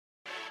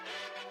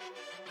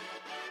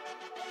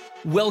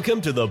Welcome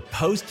to the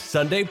Post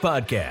Sunday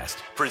Podcast,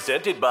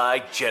 presented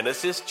by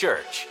Genesis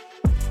Church.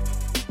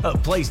 A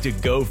place to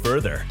go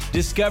further,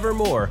 discover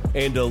more,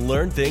 and to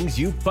learn things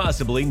you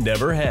possibly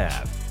never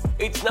have.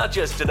 It's not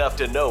just enough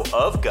to know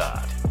of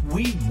God.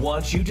 We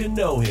want you to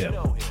know Him.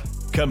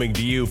 Coming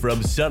to you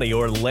from sunny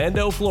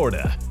Orlando,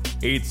 Florida,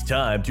 it's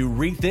time to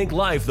rethink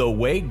life the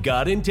way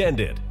God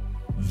intended.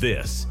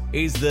 This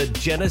is the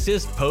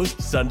Genesis Post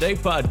Sunday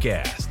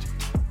Podcast.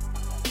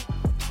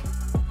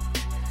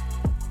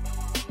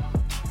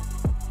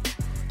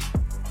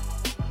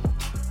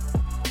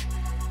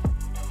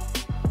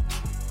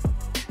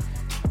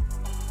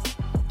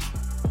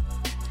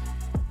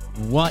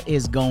 What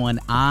is going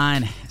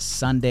on,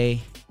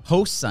 Sunday,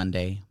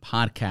 post-Sunday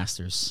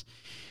podcasters?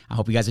 I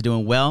hope you guys are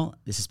doing well.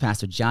 This is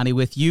Pastor Johnny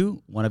with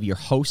you, one of your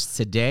hosts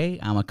today.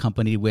 I'm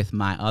accompanied with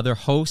my other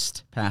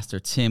host,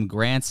 Pastor Tim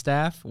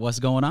Grandstaff. What's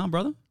going on,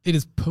 brother? It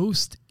is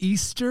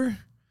post-Easter,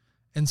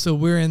 and so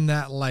we're in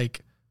that,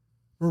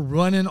 we're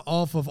running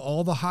off of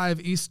all the high of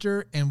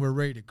Easter, and we're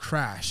ready to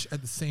crash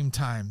at the same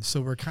time.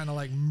 So we're kind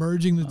of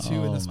merging the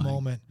two in this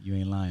moment. You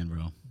ain't lying,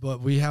 bro.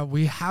 But we have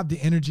the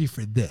energy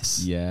for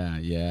this.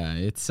 Yeah.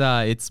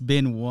 It's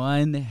been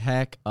one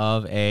heck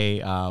of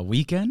a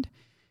weekend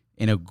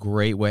in a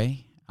great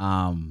way.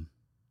 The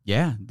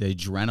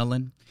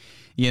adrenaline,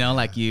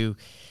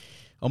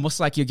 almost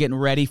like you're getting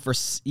ready for,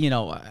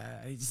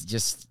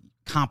 just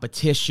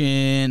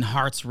competition,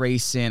 hearts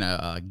racing,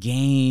 a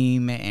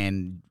game,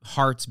 and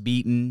hearts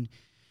beating.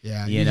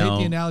 Yeah, you hate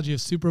the analogy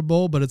of Super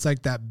Bowl, but it's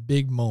like that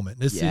big moment.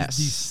 This is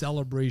the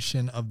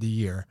celebration of the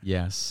year.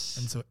 Yes.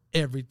 And so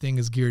everything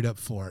is geared up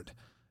for it.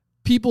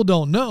 People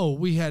don't know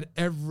we had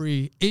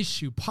every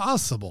issue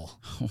possible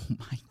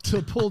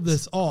to pull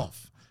this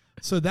off.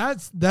 So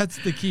that's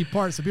the key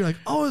part. So people are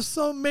like, oh, it's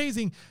so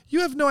amazing.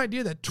 You have no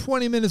idea that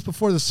 20 minutes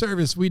before the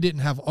service, we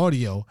didn't have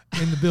audio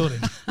in the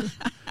building.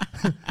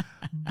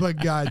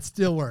 But God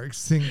still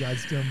works and God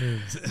still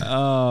moves.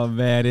 Oh,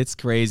 man, it's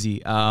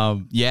crazy.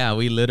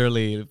 We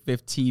literally,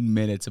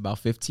 about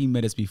 15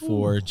 minutes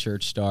before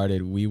church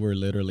started, we were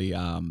literally,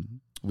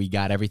 we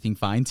got everything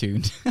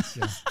fine-tuned.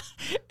 Yeah.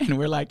 And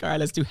we're like, all right,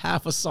 let's do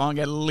half a song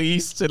at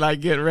least to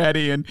get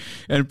ready and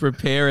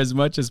prepare as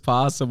much as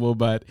possible.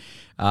 But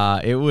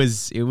it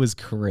was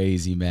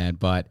crazy, man.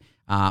 But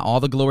all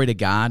the glory to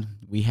God.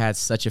 We had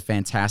such a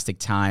fantastic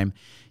time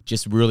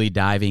just really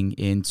diving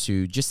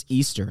into just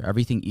Easter,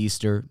 everything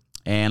Easter.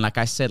 And like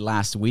I said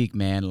last week,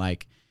 man,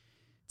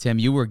 Tim,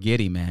 you were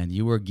giddy, man.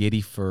 You were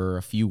giddy for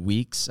a few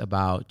weeks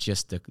about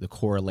just the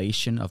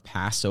correlation of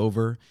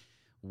Passover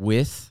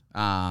with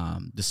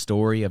the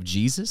story of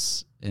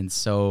Jesus. And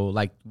so,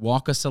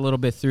 walk us a little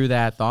bit through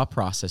that thought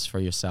process for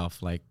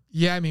yourself.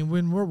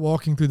 When we're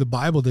walking through the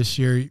Bible this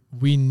year,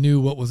 we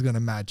knew what was going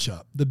to match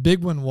up. The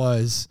big one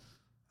was,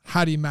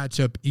 how do you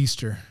match up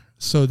Easter?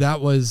 So that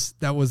was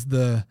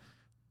the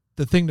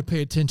thing to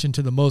pay attention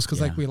to the most,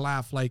 because we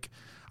laugh,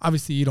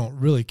 obviously you don't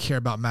really care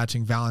about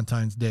matching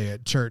Valentine's Day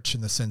at church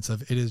in the sense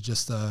of it is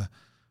just a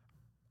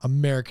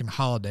American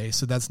holiday,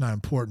 so that's not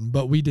important.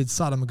 But we did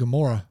Sodom and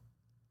Gomorrah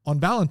on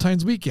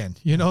Valentine's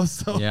weekend,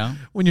 so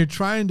when you're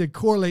trying to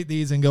correlate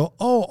these and go,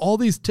 oh, all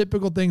these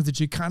typical things that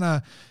you kind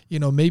of,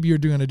 maybe you're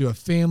going to do a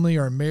family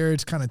or a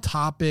marriage kind of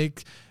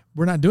topic,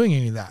 we're not doing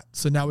any of that.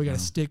 So now we got to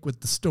stick with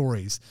the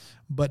stories.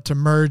 But to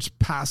merge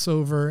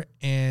Passover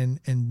and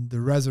the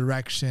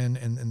resurrection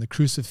and the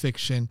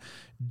crucifixion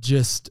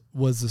just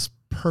was this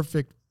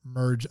perfect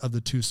merge of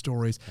the two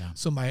stories. Yeah.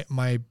 So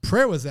my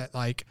prayer was that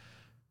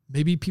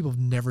maybe people have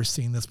never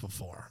seen this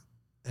before.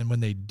 And when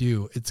they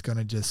do, it's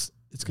going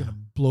to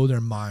blow their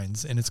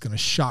minds, and it's going to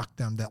shock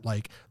them that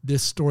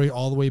this story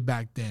all the way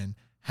back then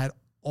had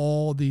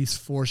all these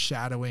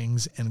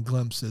foreshadowings and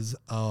glimpses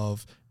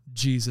of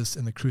Jesus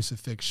and the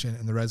crucifixion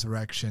and the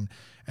resurrection.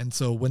 And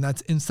so when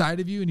that's inside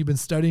of you and you've been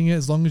studying it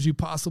as long as you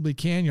possibly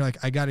can, you're like,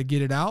 I got to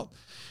get it out.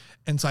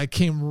 And so I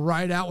came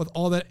right out with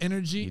all that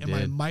energy,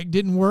 my mic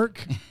didn't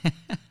work.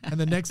 And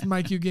the next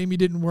mic you gave me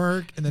didn't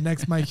work. And the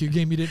next mic you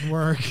gave me didn't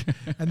work.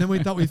 And then we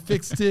thought we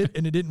fixed it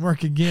and it didn't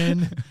work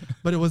again.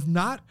 But it was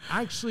not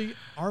actually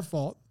our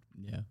fault.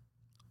 Yeah.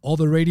 All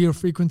the radio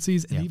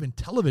frequencies and even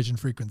television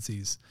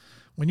frequencies.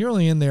 When you're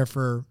only in there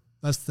for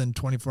less than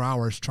 24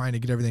 hours trying to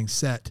get everything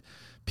set,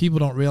 people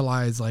don't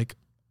realize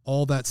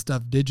all that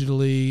stuff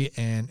digitally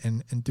and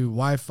through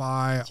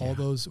Wi-Fi, all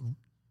those,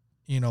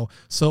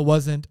 so it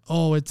wasn't,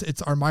 oh,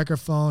 it's our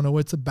microphone, oh,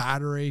 it's a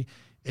battery.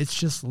 It's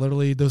just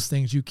literally those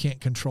things you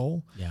can't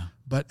control. Yeah.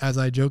 But as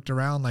I joked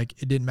around,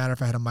 it didn't matter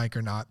if I had a mic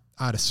or not.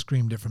 I'd have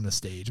screamed it from the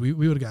stage. We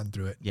would have gotten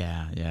through it.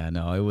 Yeah.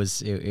 No, it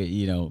was,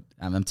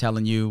 I'm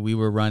telling you, we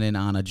were running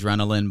on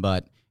adrenaline,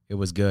 but it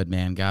was good,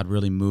 man. God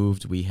really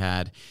moved. We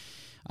had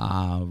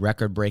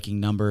record-breaking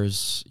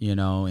numbers, in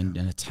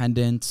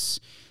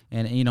attendance.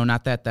 And,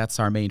 not that that's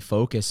our main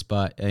focus,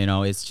 but,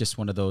 it's just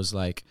one of those,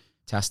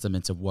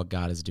 testaments of what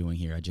God is doing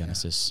here at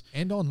Genesis.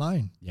 Yeah. And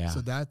online. Yeah.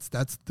 So that's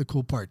the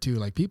cool part, too.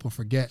 People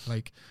forget,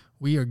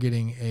 we are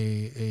getting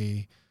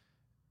a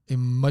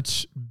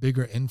much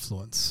bigger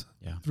influence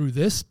through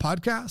this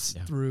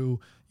podcast, through,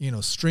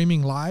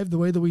 streaming live the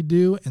way that we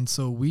do. And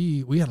so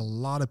we had a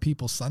lot of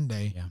people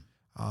Sunday,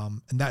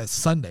 and that is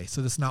Sunday.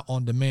 So that's not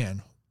on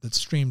demand. That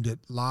streamed it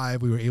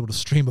live. We were able to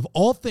stream of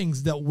all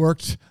things that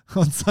worked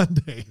on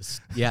Sunday.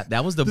 Yeah,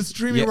 that was the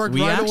streaming worked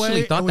we right actually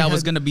away. thought that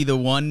was going to be the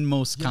one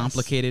most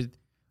complicated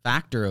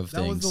factor of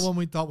things. That was the one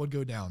we thought would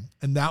go down.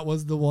 And that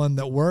was the one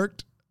that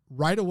worked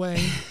right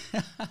away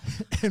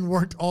and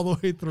worked all the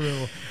way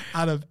through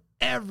out of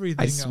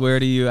everything. I swear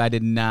to you, I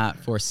did not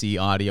foresee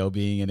audio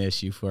being an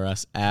issue for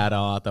us at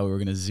all. I thought we were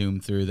going to zoom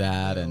through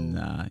that. And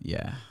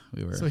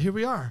we were. So here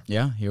we are.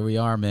 Yeah, here we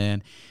are,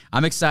 man.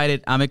 I'm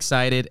excited.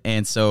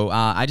 And so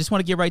I just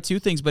want to get right to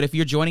things. But if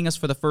you're joining us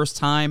for the first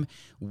time,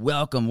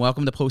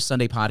 welcome to Post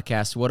Sunday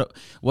Podcast.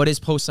 What is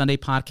Post Sunday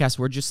Podcast?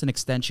 We're just an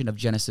extension of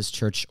Genesis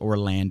Church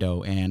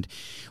Orlando. And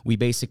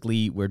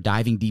we're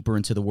diving deeper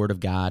into the Word of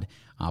God.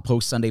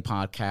 Post Sunday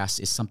Podcast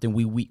is something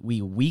we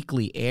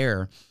weekly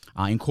air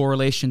in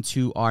correlation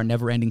to our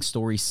Never Ending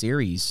Story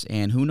series.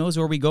 And who knows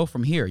where we go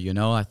from here?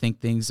 I think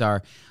things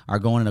are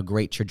going in a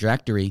great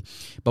trajectory.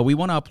 But we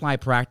want to apply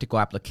practical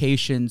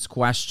applications,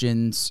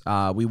 questions.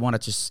 We want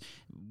to just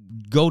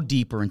go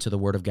deeper into the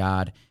Word of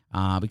God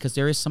because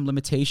there is some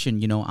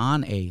limitation,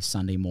 on a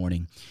Sunday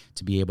morning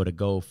to be able to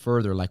go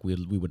further like we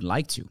would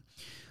like to.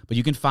 But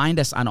you can find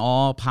us on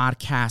all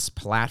podcast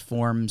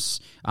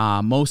platforms,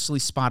 mostly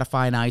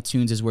Spotify and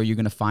iTunes is where you're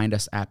going to find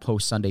us at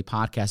Post Sunday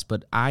Podcast.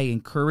 But I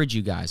encourage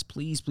you guys,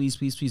 please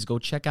go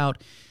check out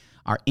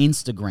our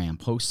Instagram,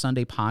 Post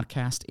Sunday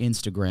Podcast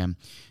Instagram.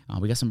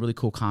 We got some really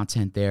cool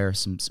content there,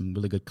 some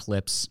really good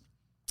clips.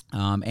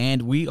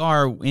 And we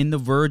are in the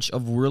verge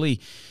of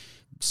really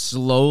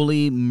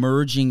slowly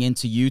merging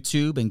into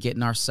YouTube and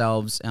getting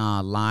ourselves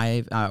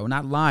live,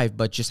 not live,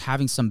 but just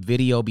having some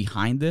video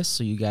behind this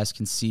so you guys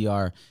can see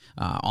our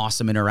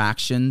awesome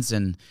interactions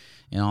and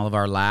all of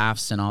our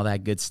laughs and all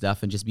that good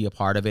stuff and just be a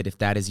part of it. If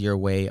that is your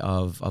way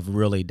of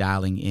really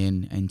dialing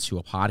into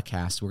a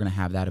podcast, we're going to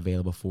have that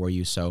available for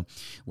you. So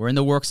we're in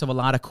the works of a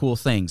lot of cool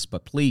things,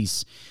 but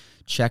please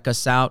check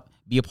us out.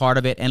 Be a part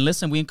of it. And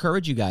listen, we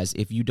encourage you guys,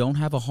 if you don't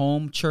have a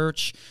home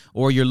church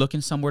or you're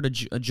looking somewhere to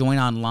join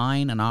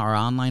online and our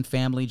online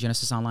family,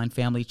 Genesis Online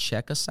Family,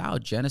 check us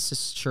out,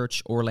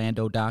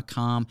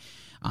 genesischurchorlando.com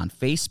on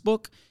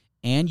Facebook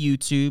and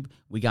YouTube.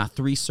 We got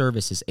 3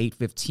 services,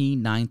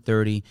 8:15,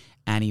 9:30,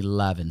 and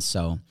 11.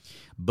 So,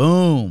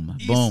 boom.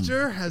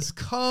 Easter has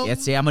come. Yeah,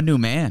 see, I'm a new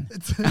man.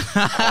 Easter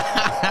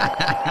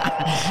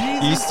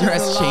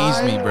has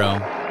changed me, bro.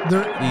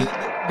 The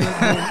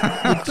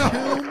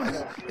tomb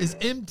is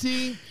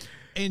empty,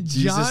 and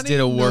Jesus Johnny did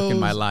a work in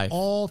knows my life.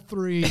 all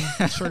 3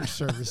 church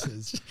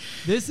services.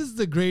 This is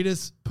the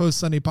greatest Post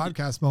Sunday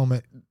Podcast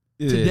moment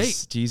to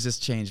date. Jesus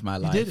changed my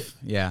life. He did it.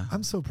 Yeah,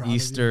 I'm so proud.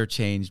 Easter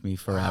changed me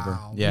forever.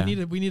 Wow. Yeah,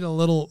 we need a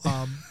little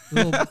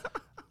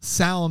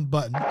sound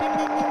button. Ding, ding,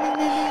 ding, ding, ding,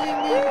 ding,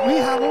 ding. We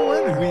have a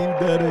winner. We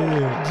did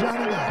it.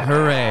 Johnny got it.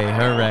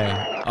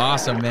 Hooray!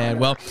 Awesome, man.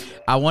 Well,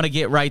 I want to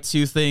get right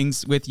to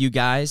things with you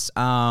guys.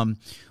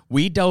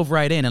 We dove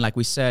right in, and like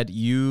we said,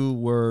 you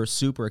were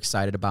super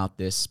excited about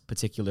this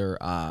particular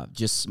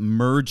just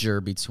merger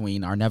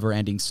between our Never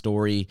Ending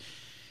Story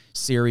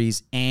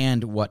series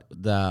and what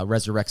the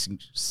Resurrection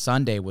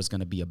Sunday was going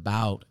to be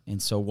about.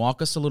 And so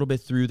walk us a little bit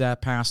through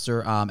that,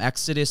 Pastor.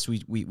 Exodus,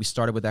 we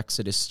started with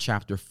Exodus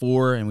chapter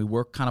 4, and we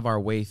worked kind of our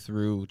way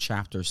through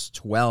chapters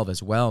 12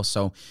 as well.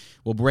 So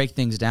we'll break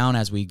things down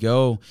as we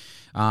go.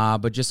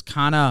 But just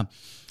kind of,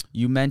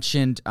 you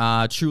mentioned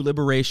true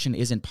liberation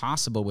isn't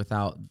possible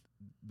without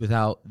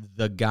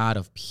the God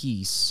of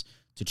peace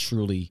to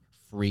truly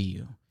free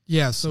you.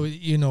 Yeah, so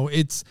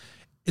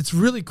it's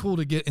really cool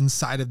to get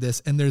inside of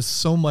this, and there's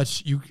so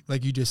much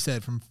like you just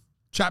said, from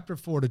chapter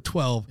 4 to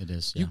 12. It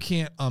is. You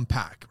can't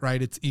unpack,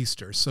 right? It's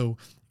Easter, so you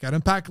got to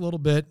unpack a little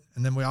bit,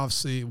 and then we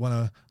obviously want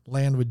to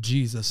land with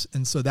Jesus,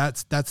 and so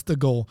that's the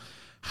goal.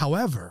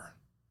 However,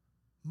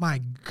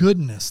 my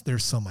goodness,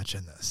 there's so much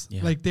in this.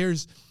 Yeah. Like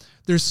there's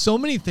so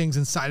many things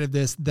inside of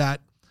this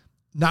that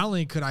not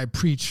only could I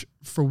preach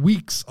for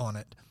weeks on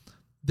it,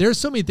 there's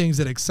so many things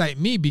that excite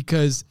me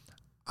because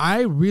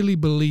I really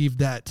believe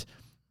that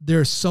there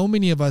are so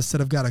many of us that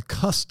have got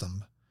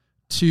accustomed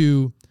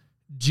to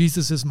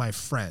Jesus is my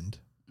friend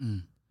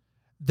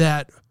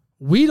that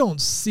we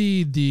don't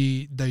see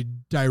the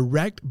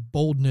direct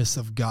boldness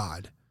of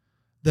God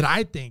that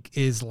I think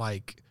is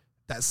like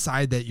that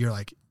side that you're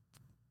like,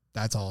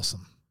 that's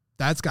awesome.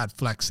 That's God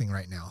flexing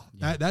right now.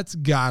 Yeah. That's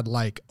God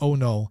like, oh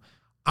no,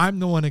 I'm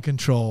the one in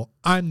control.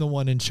 I'm the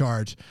one in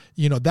charge.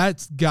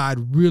 That's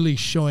God really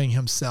showing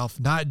himself,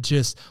 not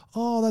just,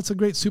 oh, that's a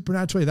great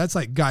supernatural way. That's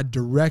like God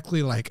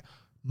directly like,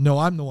 no,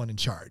 I'm the one in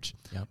charge.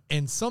 Yep.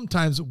 And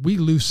sometimes we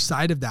lose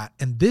sight of that.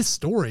 And this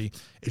story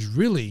is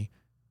really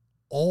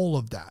all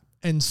of that.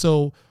 And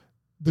so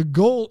the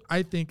goal,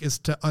 I think, is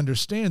to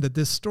understand that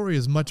this story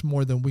is much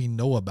more than we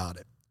know about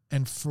it.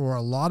 And for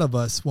a lot of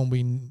us,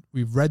 when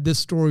we've read this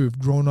story, we've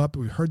grown up,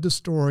 we heard the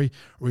story,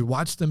 or we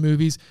watched the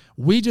movies,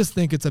 we just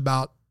think it's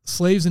about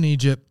slaves in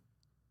Egypt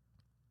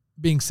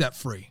being set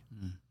free.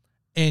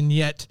 And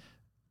yet,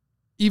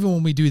 even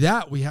when we do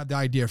that, we have the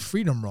idea of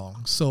freedom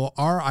wrong. So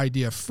our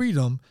idea of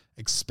freedom,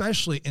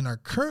 especially in our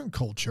current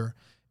culture,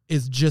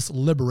 is just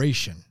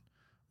liberation.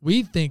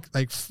 We think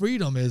like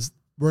freedom is,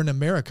 we're in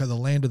America, the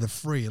land of the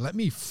free. Let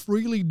me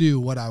freely do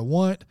what I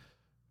want,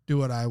 do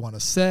what I want to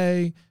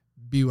say,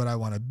 be what I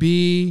want to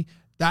be.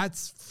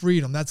 That's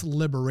freedom. That's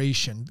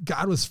liberation.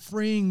 God was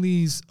freeing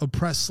these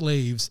oppressed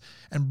slaves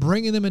and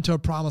bringing them into a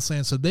promised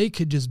land so they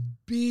could just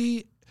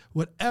be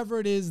whatever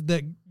it is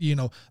that,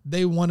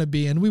 they want to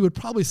be. And we would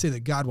probably say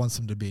that God wants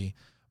them to be,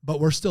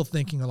 but we're still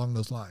thinking along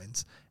those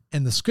lines.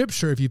 And the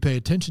scripture, if you pay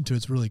attention to it,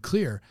 it's really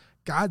clear.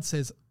 God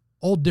says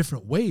all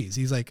different ways.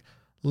 He's like,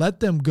 let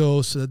them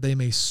go so that they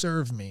may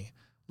serve me.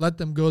 Let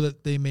them go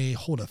that they may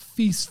hold a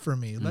feast for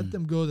me. Let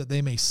them go that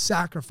they may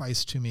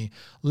sacrifice to me.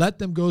 Let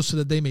them go so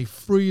that they may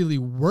freely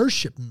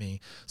worship me.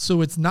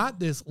 So it's not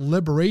this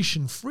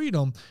liberation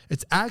freedom.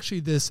 It's actually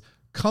this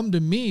come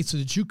to me so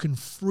that you can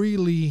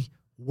freely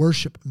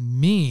worship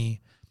me,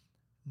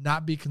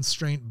 not be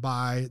constrained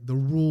by the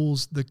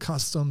rules, the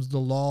customs, the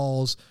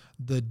laws,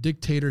 the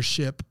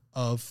dictatorship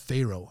of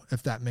Pharaoh,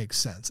 if that makes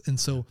sense. And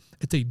so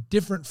it's a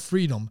different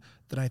freedom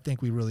that I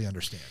think we really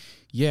understand.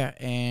 Yeah,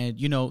 and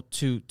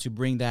to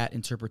bring that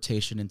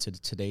interpretation into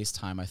today's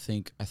time, I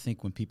think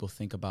when people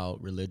think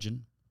about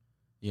religion,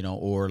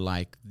 or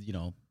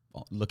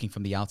looking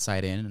from the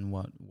outside in and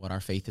what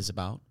our faith is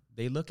about,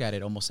 they look at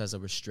it almost as a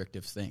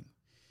restrictive thing,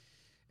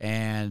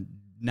 and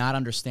not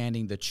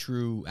understanding the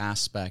true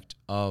aspect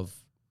of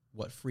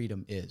what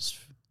freedom is.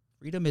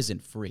 Freedom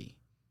isn't free,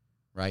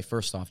 right?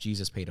 First off,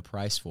 Jesus paid a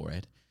price for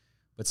it,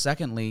 but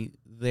secondly,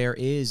 there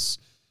is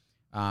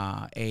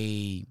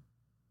a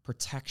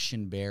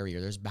protection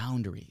barrier. There's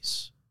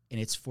boundaries, and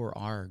it's for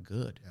our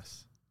good.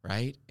 Yes.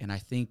 Right. And I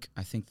think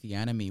the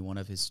enemy, one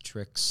of his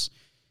tricks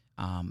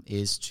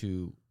is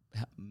to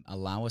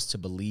allow us to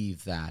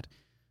believe that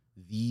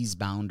these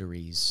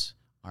boundaries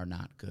are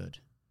not good,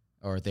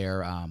 or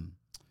they're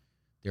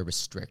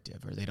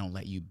restrictive, or they don't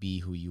let you be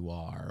who you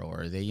are,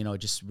 or they,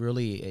 just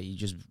really, it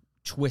just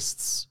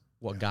twists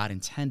what God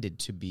intended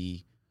to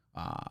be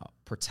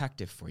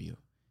protective for you,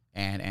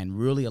 and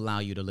really allow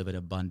you to live an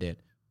abundant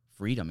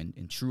freedom,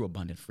 in true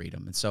abundant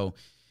freedom. And so,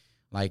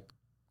 like,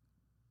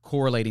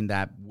 correlating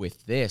that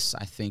with this,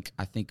 I think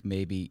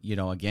maybe,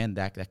 again,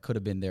 that could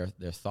have been their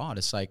thought.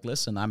 It's like,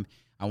 listen,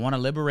 I want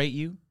to liberate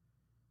you,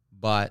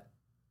 but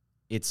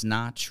it's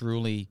not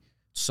truly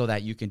so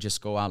that you can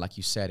just go out, like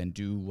you said, and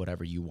do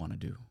whatever you want to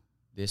do.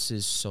 This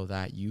is so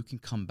that you can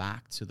come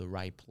back to the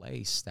right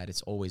place that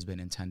it's always been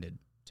intended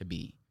to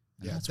be.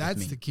 And yeah,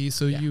 that's the key.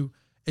 So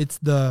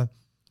yeah.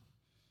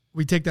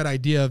 We take that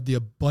idea of the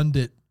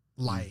abundant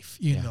life,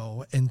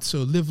 and so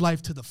live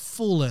life to the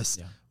fullest.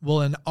 Yeah.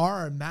 Well, in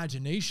our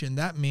imagination,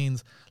 that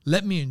means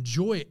let me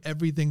enjoy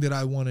everything that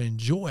I want to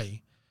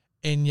enjoy.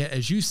 And yet,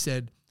 as you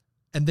said,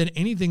 and then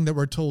anything that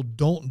we're told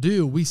don't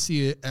do, we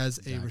see it as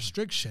a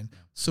restriction. Yeah.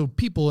 So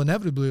people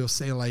inevitably will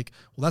say, like,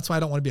 well, that's why I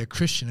don't want to be a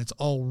Christian. It's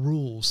all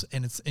rules,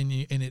 and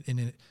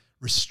it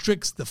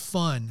restricts the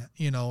fun,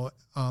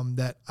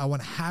 that I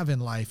want to have in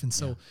life. And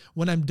so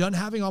when I'm done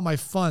having all my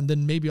fun,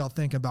 then maybe I'll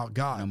think about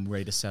God. I'm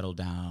ready to settle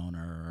down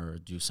or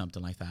do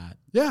something like that.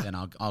 Yeah. Then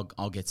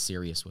I'll get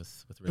serious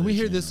with religion. And we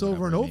hear this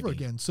over and over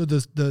again. So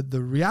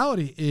the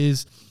reality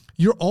is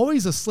you're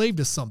always a slave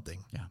to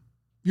something. Yeah.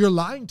 You're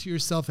lying to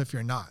yourself if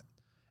you're not.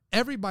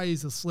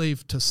 Everybody's a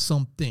slave to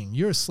something.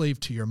 You're a slave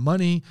to your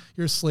money.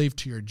 You're a slave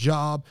to your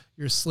job.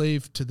 You're a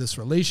slave to this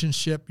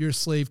relationship. You're a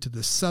slave to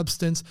this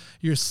substance.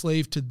 You're a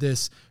slave to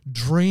this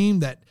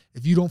dream that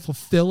if you don't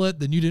fulfill it,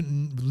 then you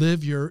didn't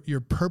live your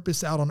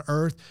purpose out on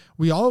earth.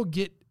 We all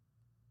get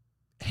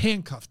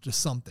handcuffed to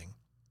something.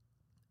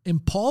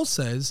 And Paul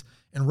says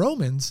in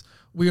Romans,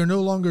 we are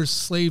no longer a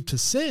slave to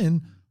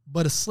sin,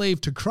 but a slave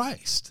to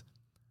Christ.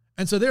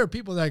 And so there are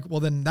people like, well,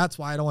 then that's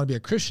why I don't want to be a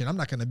Christian. I'm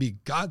not going to be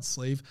God's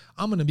slave.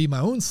 I'm going to be my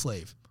own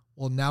slave.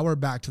 Well, now we're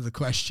back to the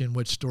question,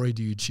 which story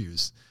do you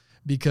choose?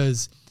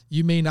 Because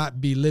you may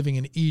not be living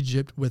in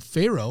Egypt with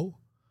Pharaoh,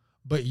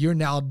 but you're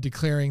now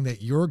declaring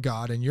that you're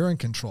God and you're in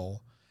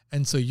control.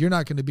 And so you're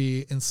not going to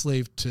be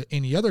enslaved to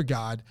any other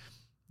God.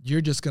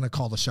 You're just going to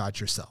call the shots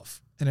yourself.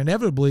 And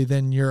inevitably,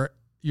 then you're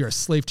a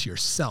slave to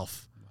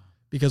yourself,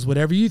 because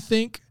whatever you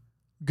think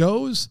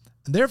goes.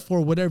 And therefore,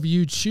 whatever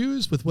you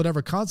choose with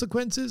whatever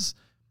consequences,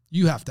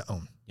 you have to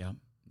own. Yeah,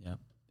 yeah.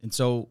 And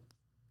so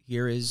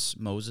here is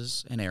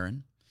Moses and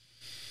Aaron,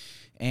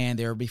 and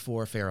they're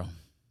before Pharaoh.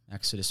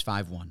 Exodus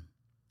 5:1.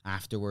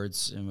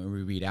 Afterwards, and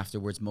we read,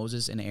 afterwards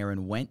Moses and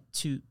Aaron went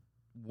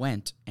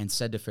and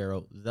said to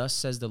Pharaoh, thus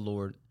says the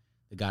Lord,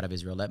 the God of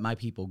Israel, let my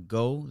people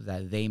go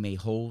that they may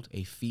hold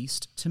a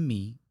feast to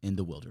me in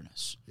the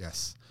wilderness.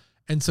 Yes.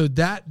 And so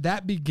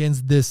that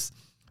begins this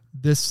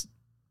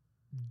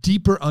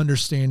deeper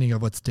understanding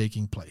of what's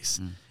taking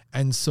place.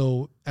 And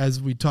so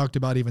as we talked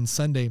about even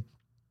Sunday,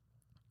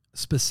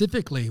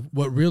 specifically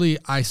what really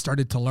I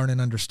started to learn and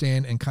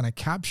understand and kind of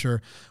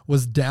capture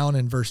was down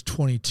in verse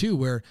 22,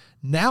 where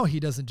now he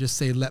doesn't just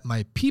say, let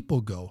my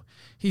people go.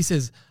 He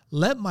says,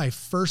 let my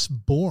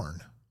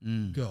firstborn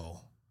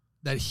go,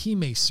 that he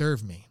may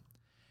serve me.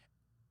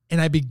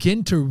 And I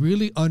begin to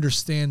really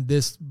understand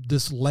this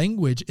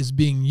language is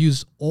being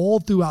used all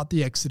throughout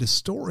the Exodus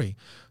story.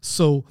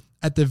 So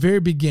at the very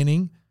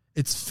beginning,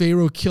 it's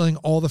Pharaoh killing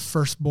all the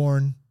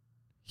firstborn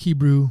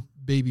Hebrew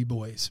baby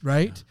boys,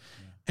 right?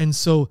 Yeah. And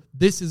so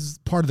this is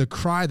part of the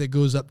cry that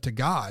goes up to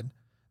God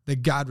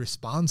that God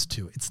responds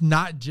to. It's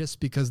not just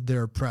because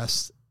they're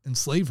oppressed in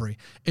slavery.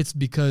 It's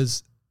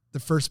because the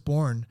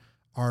firstborn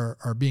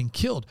are being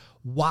killed.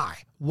 Why?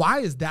 Why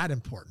is that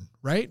important,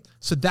 right?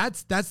 So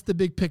that's the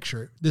big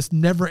picture, this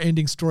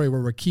never-ending story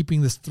where we're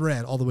keeping this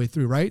thread all the way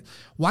through, right?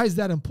 Why is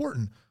that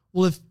important?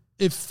 Well,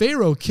 if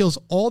Pharaoh kills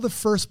all the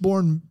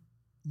firstborn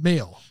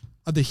male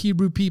of the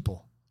Hebrew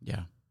people,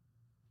 yeah,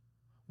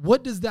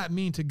 what does that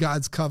mean to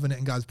God's covenant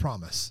and God's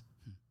promise?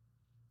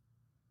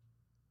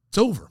 It's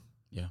over.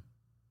 Yeah.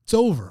 It's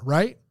over,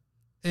 right?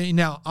 And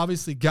now,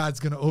 obviously,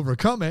 God's going to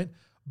overcome it.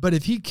 But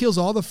if he kills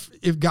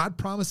if God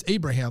promised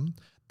Abraham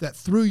that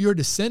through your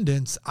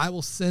descendants, I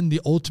will send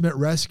the ultimate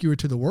rescuer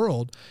to the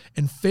world,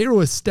 and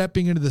Pharaoh is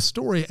stepping into the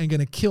story and going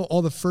to kill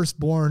all the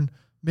firstborn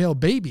male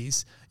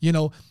babies,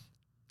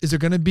 is there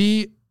going to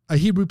be a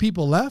Hebrew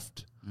people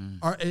left?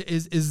 Or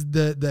is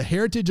the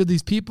heritage of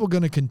these people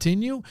going to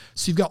continue?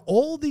 So you've got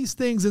all these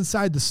things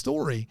inside the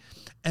story.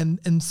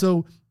 And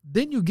so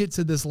then you get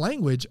to this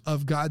language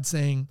of God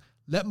saying,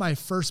 let my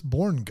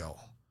firstborn go.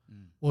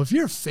 Well, if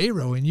you're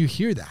Pharaoh and you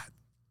hear that,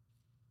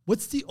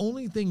 what's the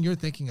only thing you're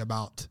thinking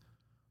about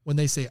when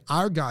they say,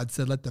 our God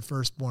said, let the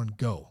firstborn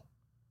go?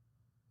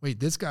 Wait,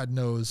 this God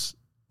knows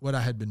what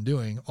I had been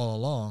doing all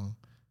along,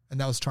 and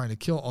that was trying to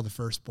kill all the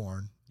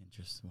firstborn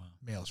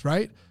males,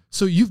 right?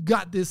 So you've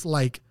got this,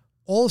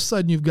 all of a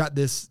sudden you've got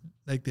this,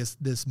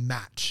 this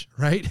match,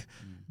 right?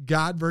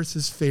 God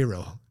versus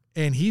Pharaoh.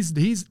 And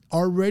he's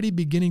already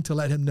beginning to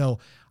let him know,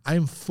 I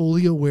am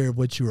fully aware of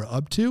what you are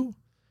up to.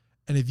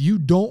 And if you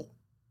don't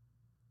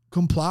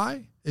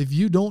comply, if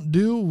you don't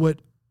do what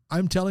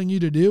I'm telling you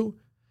to do,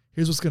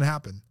 here's what's going to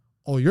happen.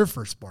 All your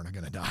firstborn are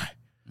going to die.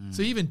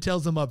 So he even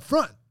tells them up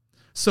front.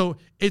 So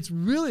it's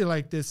really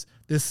like this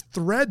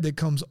thread that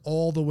comes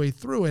all the way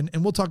through.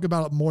 And we'll talk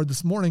about it more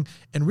this morning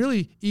and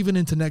really even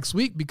into next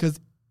week, because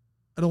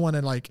I don't want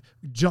to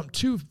jump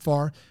too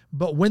far.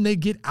 But when they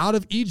get out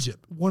of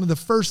Egypt, one of the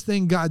first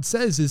thing God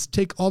says is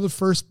take all the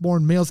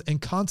firstborn males and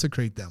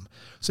consecrate them.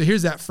 So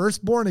here's that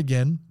firstborn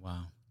again. Wow.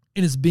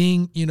 And it's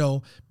being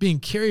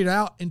carried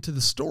out into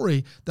the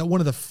story that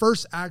one of the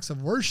first acts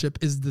of worship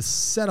is to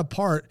set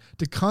apart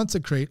to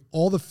consecrate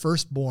all the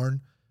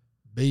firstborn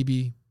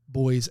baby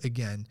boys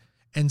again.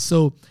 And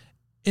so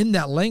in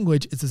that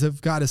language, it's as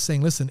if God is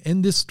saying, listen,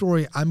 in this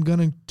story, I'm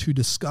going to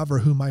discover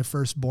who my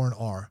firstborn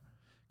are,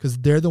 because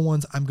they're the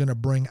ones I'm going to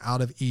bring out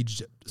of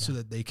Egypt so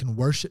that they can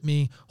worship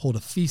me, hold a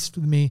feast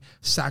with me,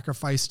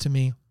 sacrifice to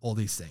me, all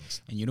these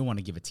things. And you don't want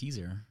to give a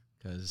teaser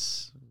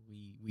because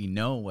we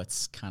know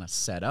what's kind of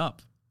set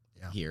up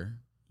here,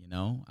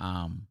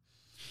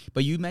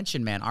 But you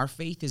mentioned, man, our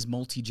faith is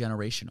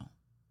multi-generational.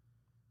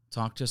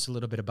 Talk to us a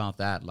little bit about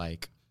that.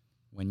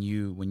 When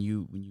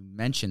you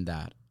mentioned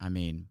that, I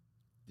mean,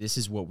 this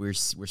is what we're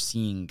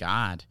seeing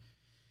God.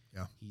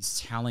 Yeah. He's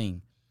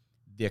telling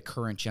the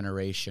current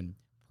generation,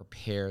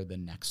 prepare the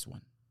next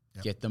one.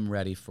 Yeah. Get them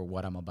ready for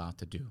what I'm about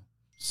to do.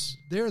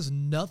 There's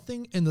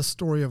nothing in the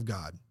story of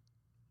God,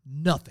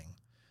 nothing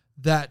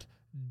that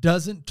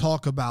doesn't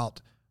talk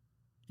about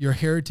your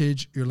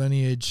heritage, your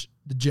lineage,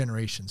 the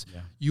generations.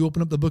 Yeah. You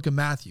open up the book of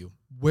Matthew.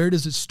 Where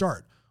does it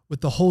start? With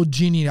the whole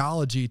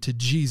genealogy to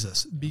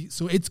Jesus.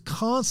 So it's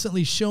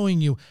constantly showing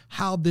you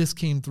how this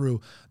came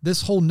through.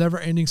 This whole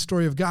never-ending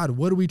story of God.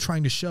 What are we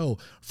trying to show?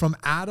 From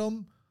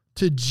Adam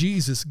to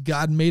Jesus,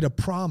 God made a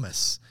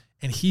promise,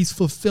 and he's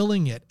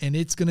fulfilling it. And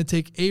it's going to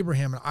take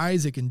Abraham and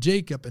Isaac and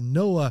Jacob and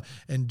Noah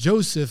and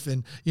Joseph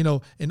and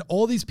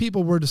all these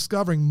people we're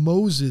discovering,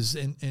 Moses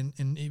and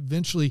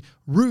eventually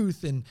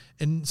Ruth.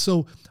 And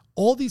so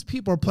all these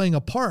people are playing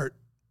a part,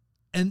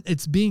 and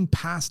it's being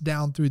passed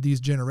down through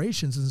these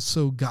generations. And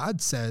so God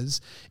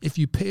says, if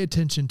you pay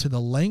attention to the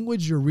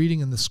language you're reading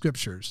in the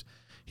scriptures,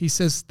 he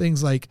says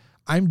things like,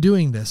 I'm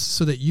doing this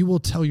so that you will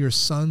tell your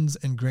sons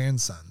and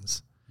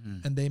grandsons,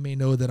 and they may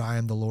know that I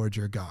am the Lord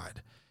your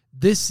God.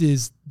 This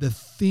is the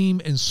theme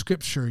in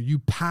scripture. You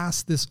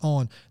pass this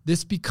on.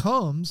 This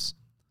becomes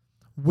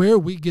where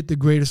we get the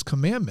greatest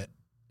commandment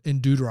in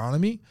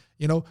Deuteronomy.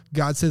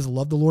 God says,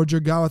 love the Lord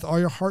your God with all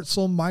your heart,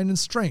 soul, mind, and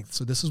strength.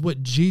 So this is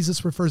what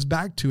Jesus refers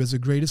back to as the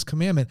greatest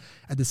commandment.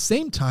 At the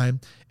same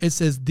time, it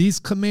says, these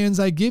commands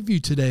I give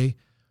you today,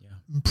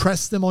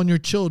 impress them on your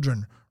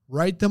children,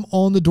 write them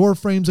on the door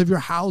frames of your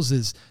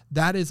houses.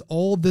 That is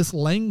all this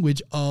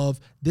language of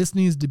this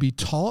needs to be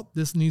taught,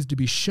 this needs to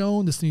be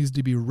shown, this needs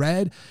to be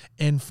read.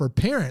 And for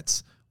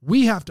parents,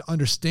 we have to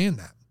understand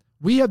that.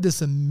 We have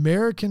this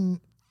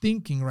American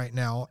thinking right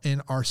now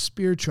in our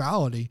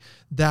spirituality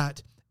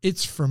that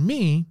it's for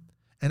me,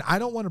 and I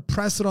don't want to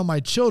press it on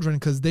my children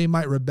because they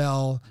might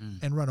rebel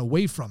and run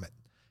away from it.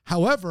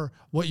 However,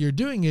 what you're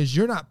doing is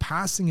you're not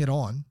passing it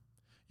on.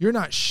 You're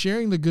not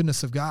sharing the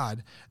goodness of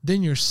God.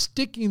 Then you're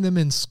sticking them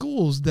in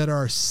schools that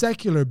are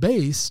secular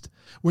based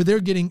where they're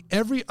getting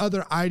every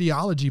other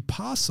ideology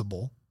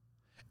possible.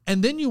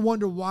 And then you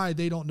wonder why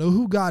they don't know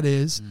who God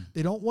is.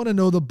 They don't want to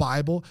know the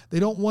Bible. They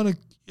don't want to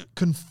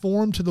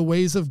conform to the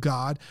ways of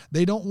God.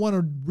 They don't want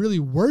to really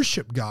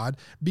worship God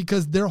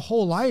because their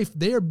whole life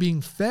they are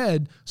being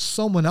fed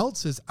someone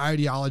else's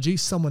ideology,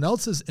 someone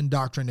else's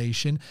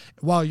indoctrination,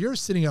 while you're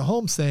sitting at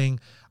home saying,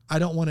 I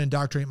don't want to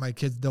indoctrinate my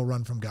kids. They'll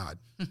run from God.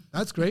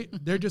 That's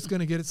great. They're just going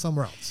to get it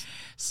somewhere else.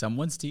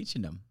 Someone's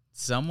teaching them.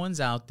 Someone's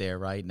out there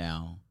right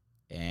now,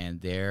 and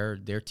they're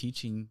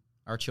teaching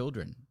our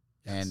children.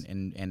 Yes.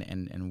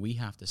 And we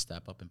have to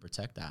step up and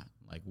protect that.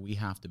 Like, we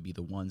have to be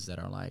the ones that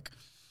are like,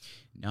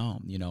 no,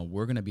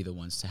 we're going to be the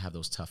ones to have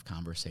those tough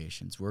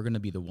conversations. We're going to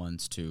be the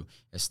ones to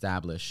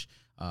establish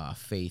a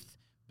faith,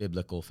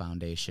 biblical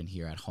foundation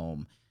here at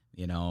home,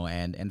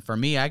 and for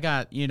me, I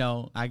got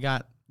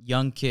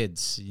young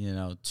kids, 2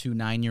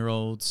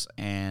 9-year-olds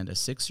and a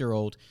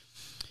 6-year-old.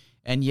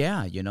 And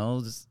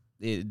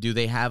do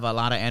they have a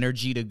lot of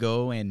energy to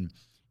go and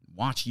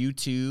watch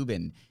YouTube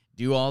and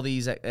do all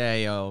these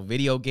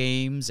video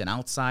games and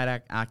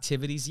outside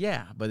activities?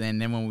 Yeah. But then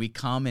when we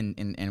come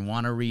and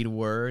want to read a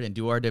word and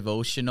do our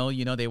devotional,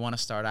 they want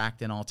to start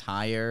acting all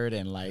tired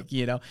and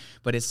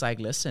but it's like,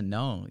 listen,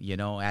 no,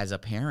 as a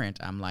parent,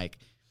 I'm like,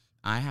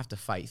 I have to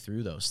fight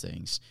through those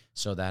things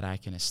so that I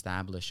can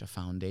establish a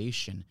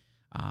foundation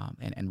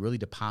and really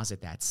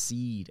deposit that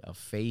seed of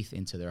faith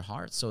into their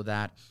hearts so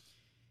that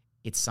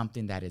it's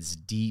something that is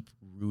deep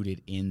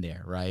rooted in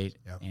there, right?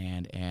 Yep.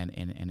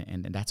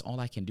 And that's all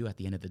I can do at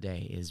the end of the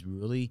day is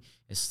really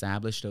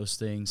establish those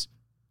things,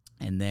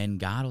 and then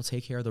God will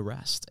take care of the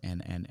rest.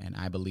 And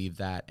I believe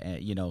that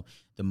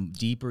the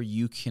deeper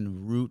you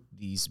can root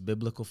these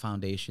biblical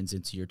foundations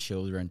into your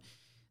children,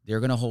 they're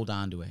going to hold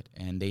on to it.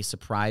 And they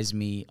surprise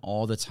me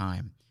all the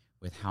time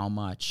with how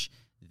much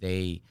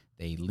they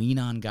lean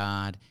on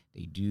God.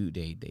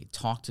 They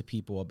talk to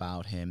people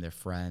about Him, their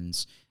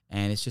friends.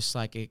 And it's just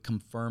like, it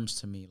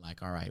confirms to me,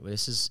 like, all right, well,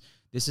 this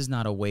is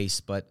not a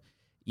waste, but,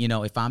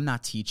 if I'm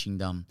not teaching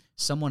them,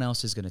 someone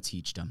else is going to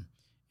teach them.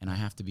 And I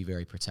have to be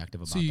very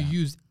protective about that. So you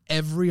use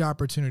every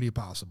opportunity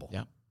possible.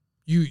 Yeah.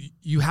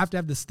 You have to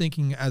have this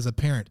thinking as a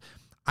parent.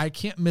 I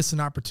can't miss an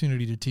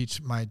opportunity to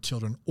teach my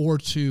children or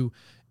to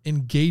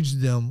engage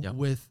them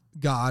with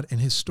God and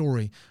His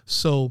story.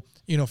 So,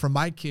 for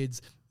my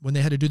kids, when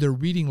they had to do their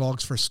reading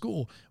logs for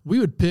school, we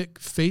would pick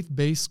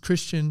faith-based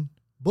Christian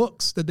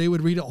books that they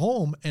would read at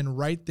home and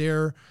write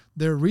their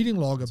reading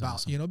log That's about,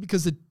 awesome.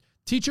 Because the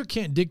teacher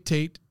can't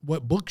dictate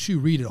what books you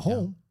read at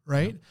home,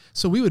 right? Yeah.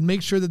 So we would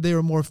make sure that they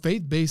were more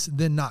faith-based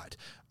than not.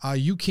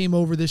 You came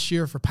over this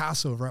year for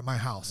Passover at my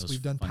house.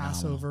 We've done phenomenal.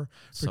 Passover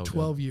for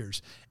 12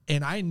 years.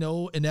 And I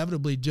know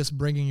inevitably just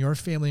bringing your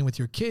family in with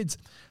your kids,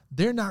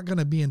 they're not going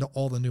to be into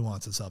all the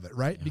nuances of it,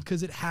 right? Yeah.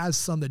 Because it has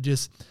some that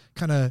just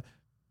kind of,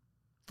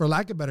 for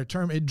lack of a better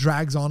term, it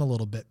drags on a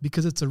little bit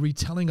because it's a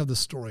retelling of the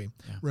story.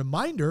 Yeah.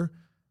 Reminder,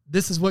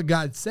 this is what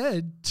God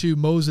said to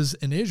Moses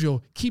and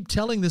Israel. Keep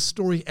telling this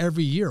story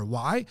every year.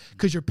 Why?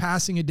 Because you're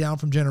passing it down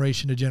from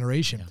generation to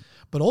generation. Yeah.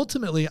 But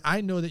ultimately,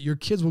 I know that your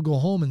kids will go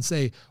home and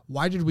say,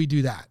 why did we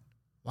do that?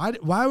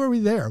 Why were we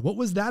there? What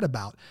was that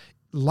about?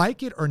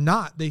 Like it or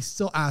not, they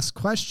still ask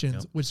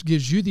questions, which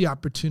gives you the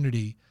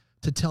opportunity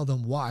to tell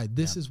them why.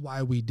 This is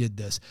why we did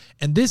this.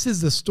 And this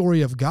is the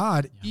story of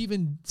God.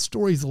 Even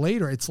stories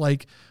later, it's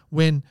like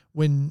when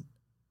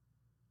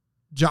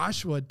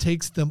Joshua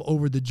takes them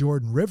over the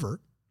Jordan River,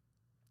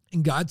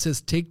 and God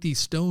says, take these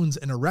stones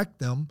and erect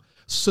them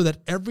so that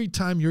every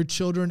time your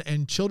children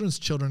and children's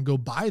children go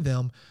by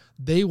them,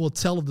 they will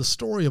tell the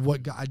story of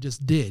what God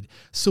just did.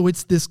 So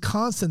it's this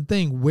constant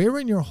thing. Where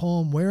in your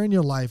home, where in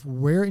your life,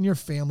 where in your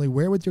family,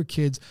 where with your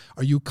kids,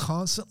 are you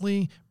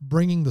constantly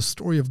bringing the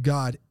story of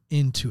God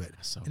into it?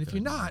 So and if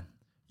you're not,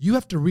 you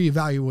have to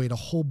reevaluate a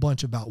whole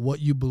bunch about what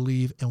you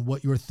believe and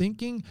what you're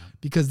thinking,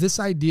 because this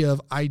idea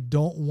of, I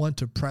don't want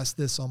to press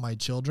this on my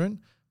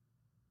children,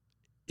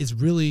 is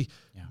really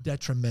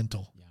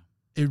detrimental.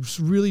 Yeah. It's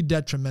really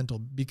detrimental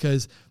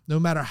because no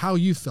matter how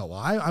you felt, well,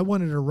 I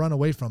wanted to run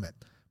away from it,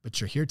 but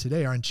you're here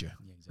today, aren't you?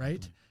 Yeah, exactly.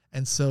 Right?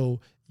 And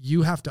so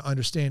you have to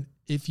understand,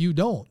 if you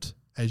don't,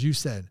 as you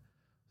said,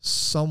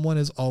 someone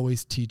is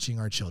always teaching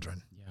our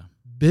children. Yeah.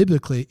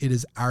 Biblically, it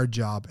is our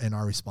job and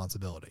our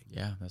responsibility.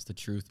 Yeah, that's the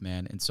truth,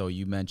 man. And so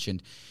you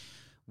mentioned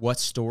what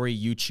story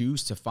you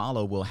choose to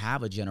follow will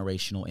have a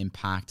generational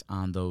impact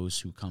on those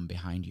who come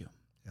behind you.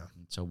 Yeah.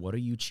 So what are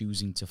you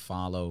choosing to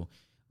follow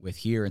with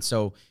here? And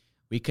so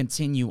we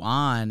continue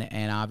on,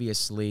 and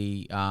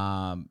obviously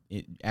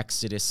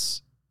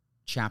Exodus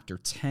chapter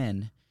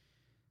 10,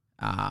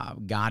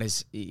 God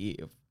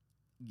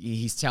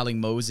he's telling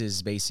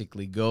Moses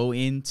basically, go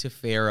into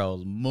Pharaoh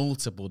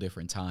multiple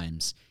different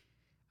times,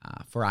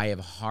 for I have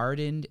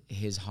hardened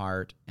his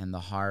heart and the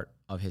heart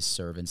of his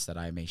servants that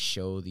I may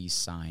show these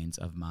signs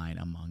of mine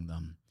among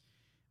them.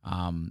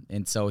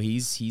 And so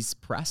he's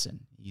pressing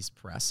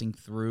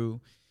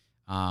through.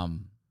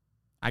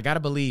 I got to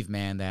believe,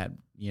 man, that,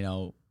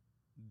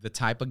 the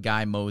type of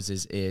guy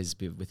Moses is,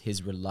 with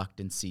his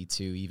reluctancy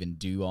to even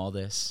do all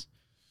this,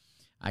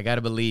 I got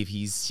to believe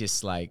he's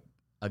just like,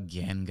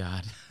 again,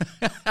 God.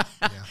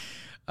 Yeah.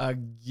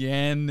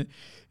 Again.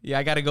 Yeah,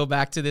 I got to go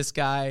back to this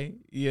guy,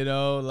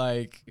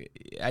 like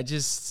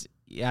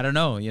I don't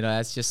know,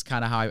 that's just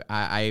kind of how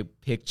I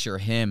picture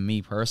him,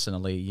 me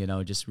personally,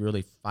 just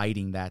really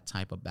fighting that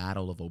type of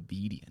battle of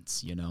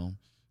obedience,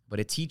 but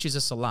it teaches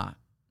us a lot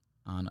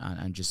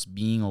on just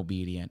being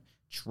obedient,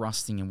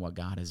 trusting in what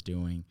God is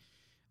doing.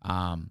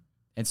 And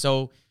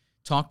so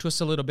talk to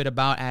us a little bit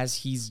about as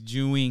he's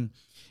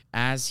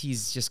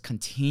just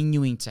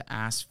continuing to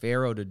ask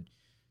Pharaoh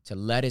to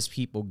let his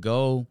people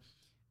go,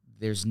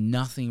 there's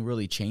nothing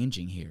really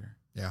changing here.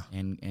 Yeah.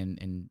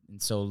 And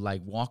so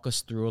like walk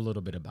us through a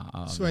little bit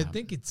about So I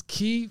think it's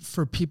key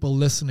for people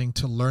listening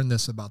to learn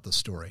this about the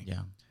story.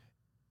 Yeah.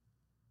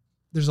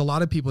 There's a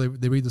lot of people,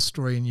 they read the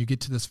story and you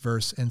get to this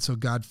verse, and so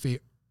God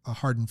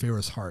hardened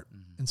Pharaoh's heart.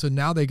 Mm-hmm. And so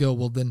now they go,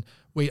 well then,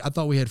 wait, I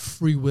thought we had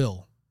free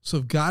will. So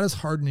if God is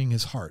hardening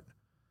his heart,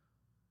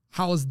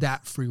 how is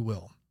that free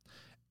will?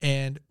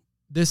 And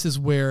this is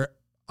where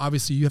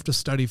obviously you have to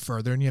study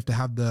further, and you have to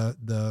have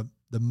the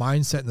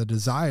mindset and the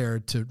desire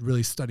to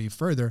really study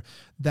further,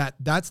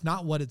 that's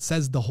not what it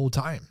says the whole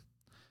time.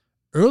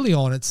 Early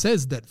on, it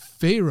says that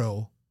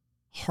Pharaoh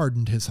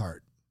hardened his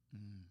heart.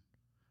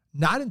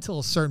 Not until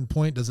a certain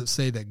point does it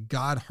say that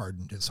God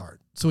hardened his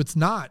heart. So it's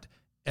not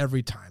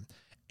every time.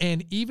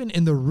 And even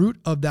in the root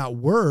of that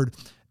word,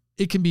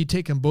 it can be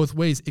taken both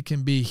ways. It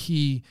can be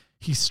he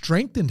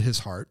strengthened his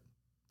heart,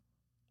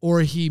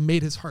 or he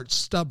made his heart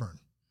stubborn.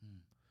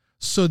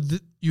 So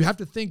you have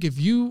to think, if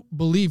you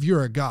believe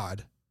you're a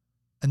God,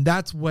 and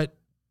that's what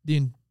the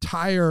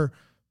entire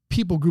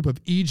people group of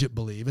Egypt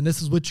believe, and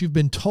this is what you've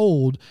been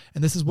told,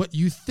 and this is what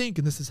you think,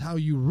 and this is how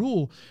you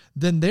rule,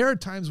 then there are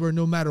times where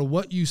no matter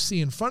what you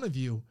see in front of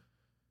you,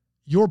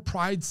 your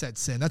pride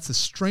sets in. That's the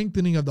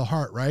strengthening of the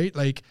heart, right?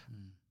 Like,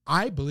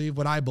 I believe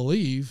what I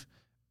believe,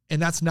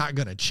 and that's not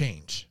going to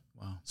change.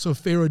 Wow. So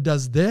Pharaoh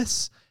does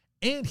this,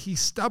 and he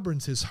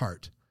stubborns his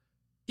heart.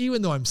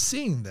 Even though I'm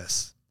seeing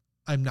this,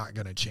 I'm not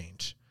going to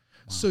change.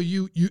 Wow. So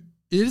it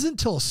isn't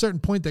until a certain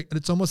point that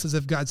it's almost as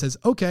if God says,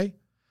 okay,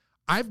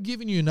 I've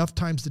given you enough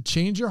times to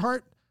change your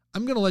heart.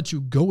 I'm going to let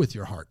you go with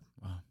your heart.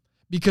 Wow.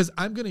 Because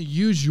I'm going to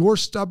use your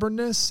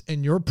stubbornness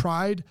and your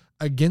pride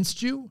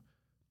against you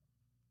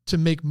to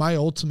make my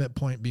ultimate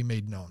point be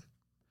made known.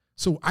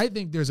 So I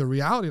think there's a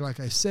reality, like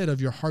I said,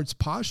 of your heart's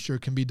posture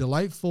can be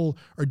delightful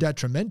or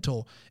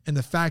detrimental, and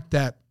the fact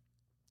that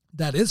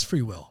is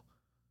free will.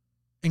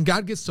 And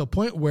God gets to a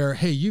point where,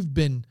 hey, you've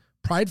been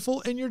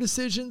prideful in your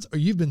decisions, or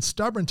you've been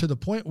stubborn to the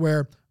point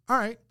where, all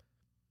right,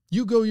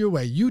 you go your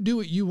way. You do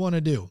what you want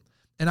to do.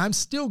 And I'm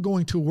still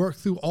going to work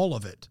through all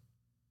of it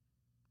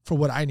for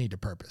what I need to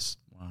purpose.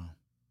 Wow.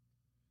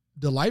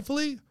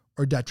 Delightfully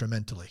or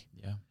detrimentally.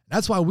 Yeah.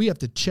 That's why we have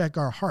to check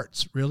our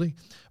hearts, really.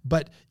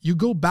 But you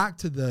go back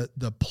to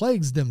the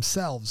plagues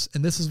themselves,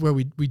 and this is where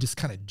we just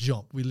kind of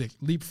jump. We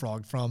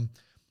leapfrog from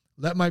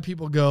let my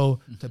people go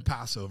to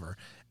Passover.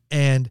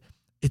 And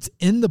it's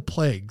in the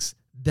plagues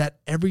that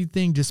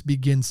everything just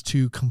begins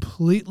to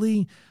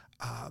completely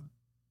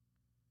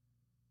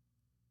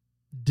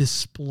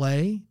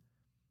display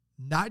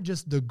not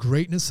just the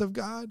greatness of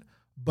God,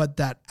 but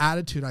that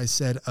attitude I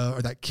said,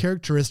 or that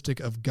characteristic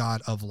of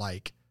God of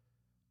like,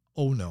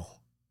 oh no,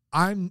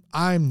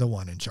 I'm the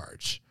one in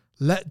charge.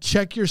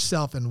 Check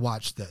yourself and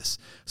watch this.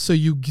 So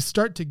you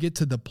start to get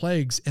to the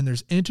plagues, and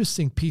there's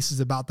interesting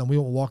pieces about them. We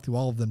won't walk through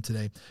all of them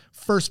today.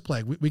 First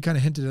plague, we kind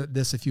of hinted at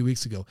this a few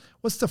weeks ago.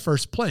 What's the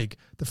first plague?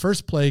 The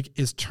first plague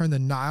is turn the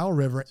Nile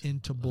River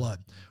into blood.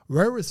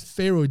 Where was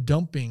Pharaoh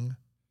dumping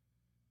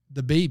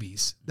the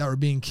babies that were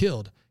being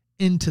killed?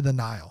 Into the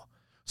Nile.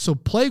 So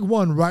plague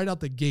one right out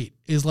the gate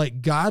is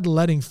like God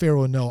letting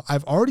Pharaoh know,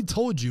 I've already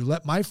told you,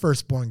 let my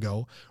firstborn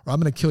go, or I'm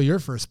going to kill your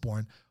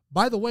firstborn.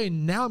 By the way,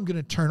 now I'm going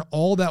to turn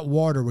all that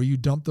water where you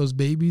dump those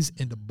babies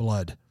into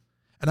blood.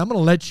 And I'm going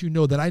to let you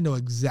know that I know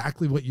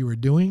exactly what you were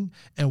doing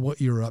and what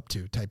you were up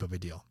to, type of a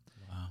deal.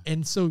 Wow.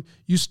 And so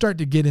you start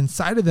to get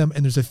inside of them,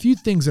 and there's a few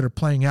things that are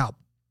playing out.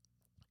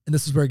 And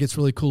this is where it gets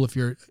really cool if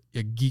you're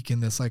a geek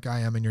in this like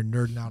I am and you're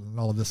nerding out on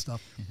all of this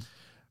stuff.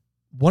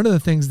 One of the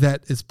things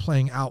that is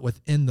playing out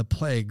within the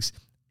plagues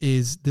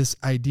is this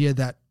idea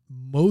that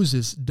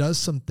Moses does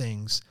some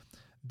things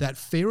that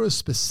Pharaoh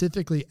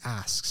specifically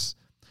asks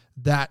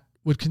that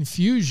would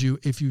confuse you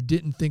if you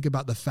didn't think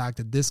about the fact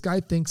that this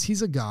guy thinks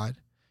he's a god.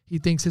 He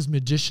thinks his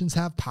magicians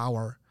have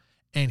power,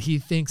 and he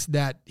thinks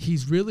that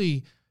he's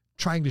really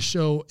trying to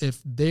show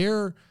if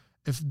their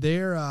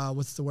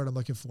what's the word I'm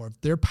looking for? If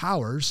their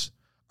powers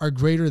are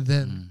greater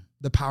than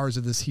the powers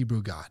of this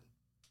Hebrew God.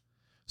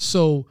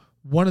 So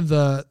one of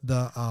the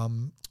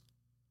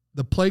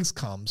plagues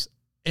comes,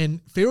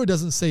 and Pharaoh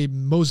doesn't say,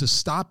 Moses,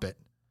 stop it.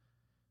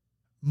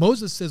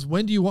 Moses says,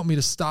 when do you want me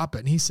to stop it?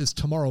 And he says,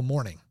 tomorrow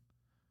morning.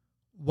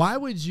 Why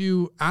would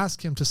you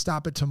ask him to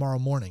stop it tomorrow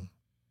morning?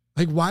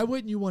 Like, why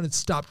wouldn't you want it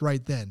stopped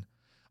right then?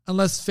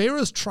 Unless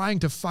Pharaoh's trying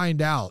to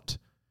find out,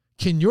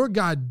 can your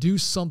God do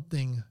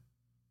something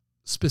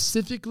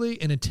specifically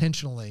and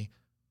intentionally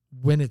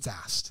when it's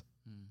asked?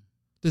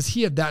 Does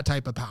he have that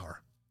type of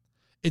power?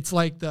 It's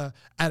like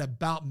at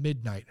about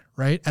midnight,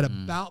 right? At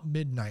about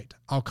midnight,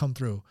 I'll come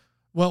through.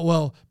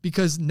 Well,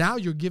 because now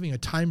you're giving a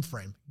time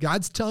frame.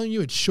 God's telling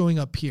you it's showing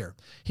up here.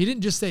 He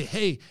didn't just say,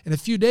 hey, in a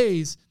few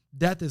days,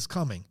 death is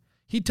coming.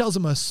 He tells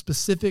them a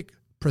specific,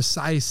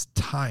 precise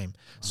time.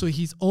 So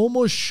he's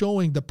almost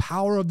showing the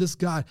power of this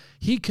God.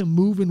 He can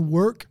move and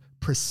work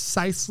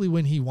precisely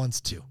when he wants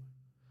to,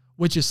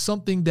 which is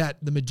something that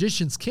the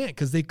magicians can't,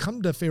 because they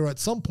come to Pharaoh at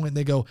some point and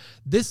they go,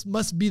 this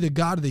must be the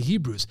God of the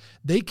Hebrews.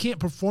 They can't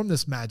perform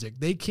this magic.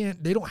 They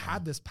don't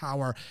have this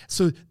power.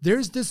 So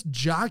there's this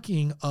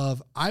jockeying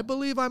of, I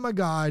believe I'm a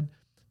God.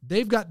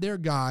 They've got their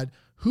God.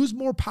 Who's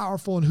more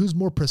powerful and who's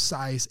more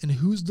precise and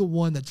who's the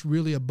one that's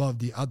really above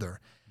the other?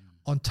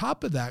 On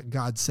top of that,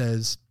 God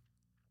says,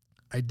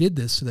 I did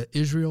this so that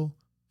Israel,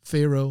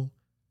 Pharaoh,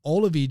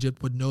 all of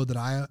Egypt would know that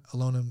I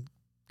alone am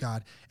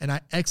God. And I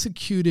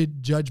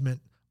executed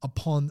judgment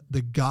upon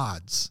the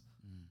gods.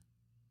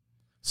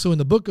 So in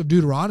the book of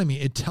Deuteronomy,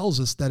 it tells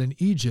us that in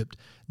Egypt,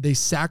 they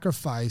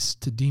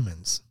sacrificed to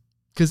demons.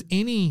 Because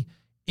any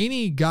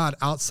God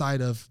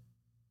outside of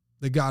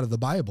the God of the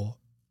Bible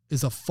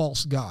is a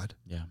false God.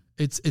 Yeah.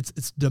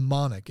 It's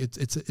demonic.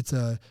 It's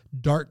a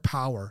dark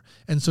power.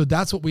 And so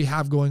that's what we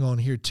have going on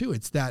here too.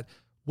 It's that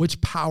which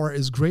power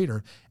is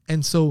greater.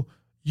 And so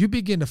you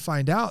begin to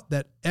find out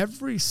that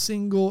every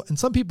single, and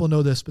some people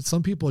know this, but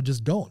some people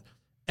just don't.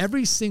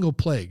 Every single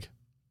plague,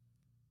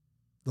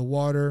 the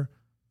water,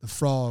 the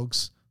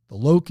frogs, the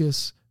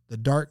locusts, the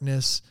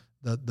darkness,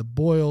 the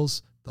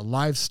boils, the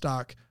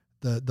livestock,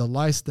 the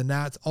lice, the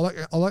gnats, all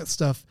that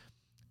stuff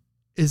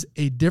is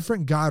a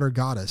different god or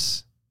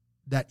goddess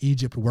that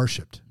Egypt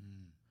worshipped.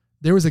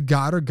 There was a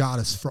god or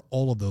goddess for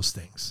all of those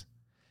things.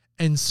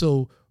 And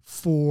so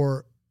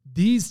for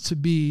these to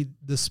be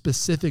the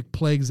specific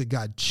plagues that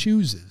God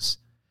chooses,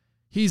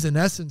 he's in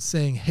essence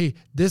saying, hey,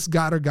 this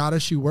god or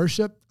goddess you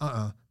worship,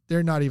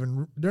 they're not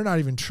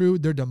even true.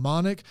 They're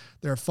demonic.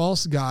 They're a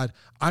false god.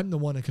 I'm the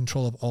one in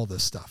control of all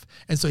this stuff.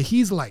 And so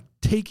he's like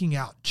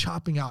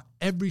chopping out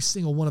every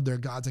single one of their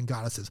gods and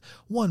goddesses,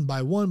 one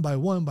by one by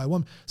one by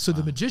one. So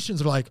the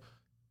magicians are like,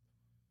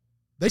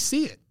 they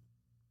see it.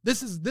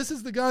 This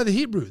is the God of the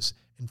Hebrews.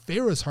 And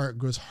Pharaoh's heart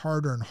grows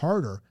harder and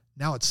harder.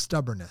 Now it's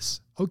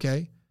stubbornness.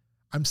 Okay,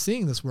 I'm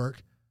seeing this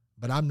work,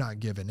 but I'm not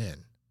giving in.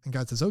 And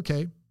God says,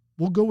 okay,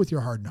 we'll go with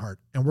your hardened heart,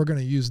 and we're going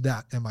to use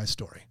that in my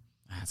story.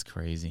 That's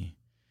crazy.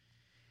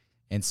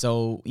 And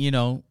so,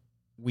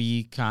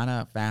 we kind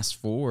of fast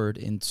forward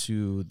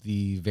into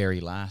the very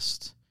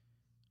last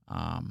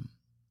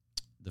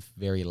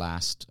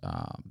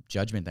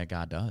judgment that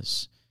God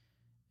does.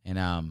 And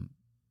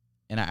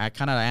I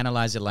kind of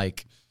analyze it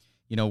like,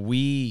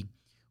 we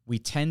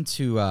tend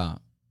to,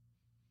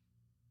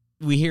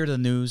 we hear the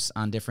news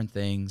on different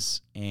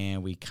things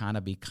and we kind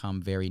of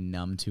become very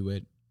numb to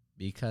it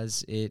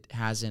because it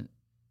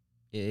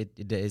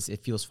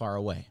feels far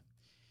away.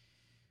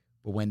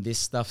 But when this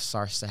stuff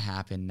starts to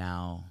happen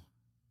now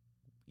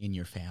in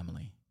your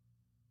family,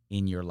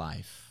 in your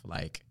life,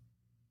 like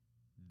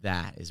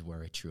that is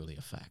where it truly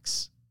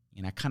affects.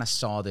 And I kind of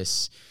saw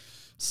this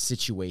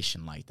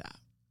situation like that.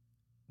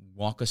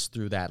 Walk us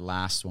through that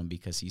last one,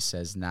 because he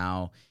says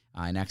now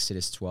in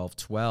Exodus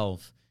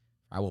 12:12,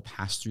 I will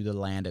pass through the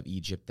land of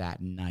Egypt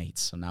that night.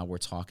 So now we're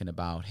talking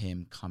about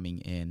him coming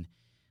in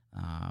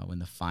when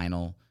the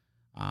final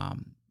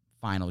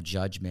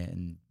judgment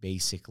and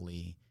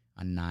basically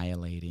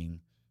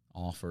annihilating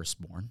all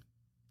firstborn.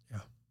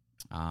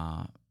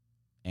 Yeah.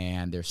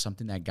 And there's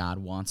something that God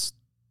wants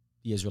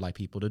the Israelite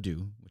people to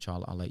do, which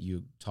I'll let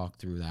you talk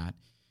through that.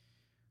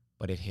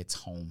 But it hits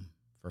home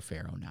for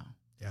Pharaoh now.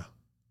 Yeah.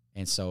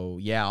 And so,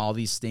 all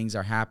these things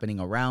are happening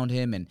around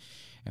him and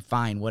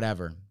fine,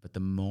 whatever. But the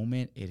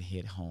moment it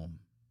hit home,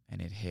 and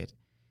it hit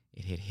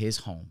his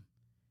home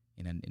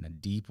in a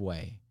deep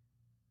way,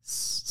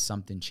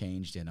 something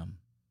changed in him,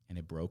 and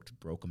it broke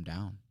him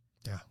down.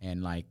 Yeah.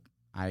 And like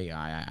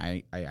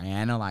I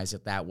analyze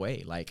it that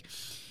way. Like,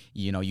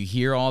 you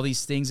hear all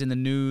these things in the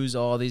news,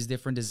 all these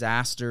different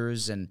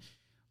disasters, and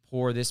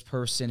poor this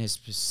person, his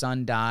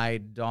son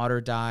died, daughter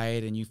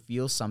died, and you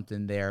feel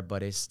something there,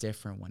 but it's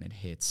different when it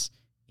hits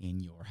in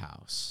your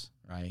house,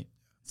 right?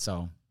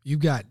 So you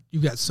got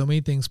so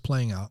many things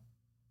playing out.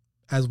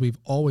 As we've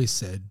always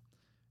said,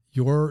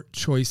 your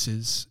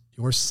choices,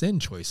 your sin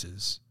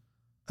choices,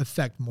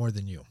 affect more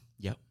than you.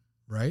 Yep.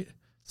 Right?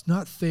 It's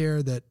not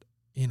fair that,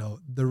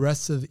 the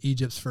rest of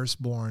Egypt's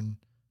firstborn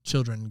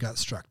children got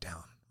struck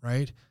down,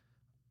 right?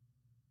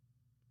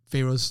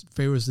 Pharaoh's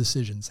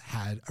decisions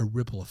had a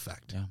ripple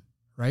effect,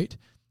 right?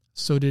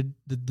 So did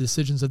the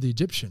decisions of the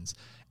Egyptians.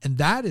 And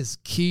that is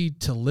key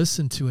to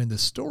listen to in the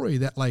story,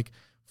 that like,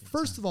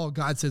 first of all,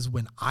 God says,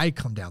 when I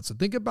come down. So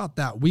think about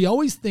that. We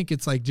always think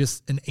it's like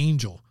just an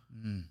angel.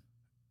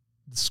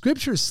 The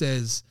scripture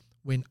says,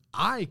 when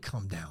I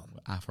come down.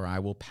 For I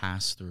will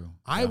pass through.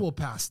 I will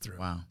pass through.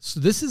 Wow. So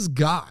this is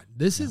God.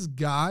 This is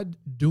God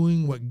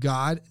doing what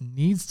God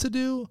needs to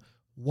do,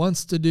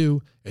 wants to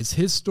do. It's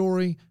his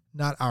story,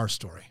 not our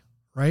story,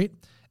 right?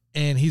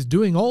 And he's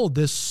doing all of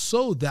this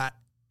so that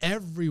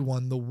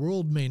everyone, the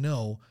world, may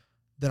know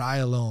that I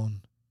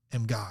alone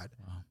am God.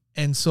 Wow.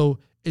 And so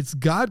it's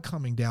God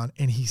coming down,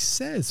 and he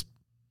says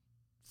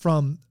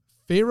from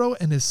Pharaoh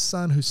and his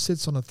son who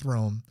sits on the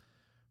throne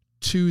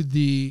to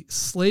the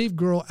slave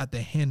girl at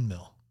the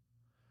handmill.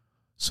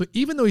 So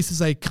even though he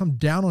says, I come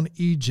down on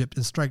Egypt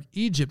and strike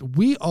Egypt,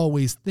 we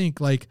always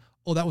think like,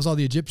 oh, that was all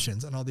the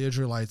Egyptians and all the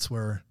Israelites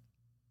were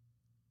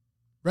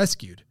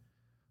rescued.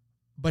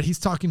 But he's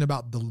talking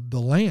about the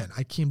land.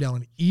 I came down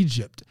on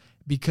Egypt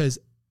because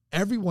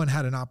everyone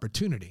had an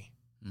opportunity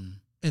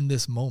in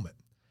this moment.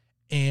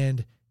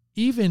 And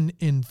even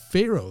in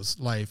Pharaoh's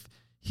life,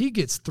 he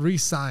gets 3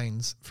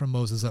 signs from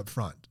Moses up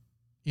front,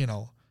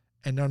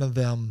 and none of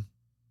them,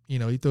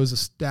 he throws a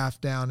staff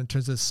down and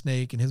turns into a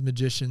snake, and his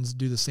magicians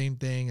do the same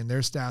thing and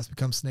their staffs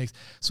become snakes.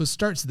 So it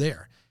starts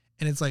there.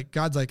 And it's like,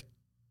 God's like,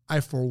 I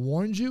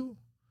forewarned you.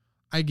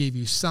 I gave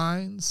you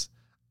signs.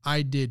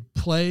 I did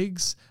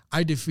plagues.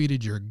 I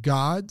defeated your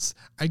gods.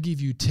 I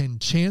gave you 10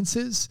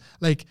 chances.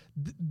 Like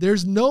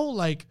there's no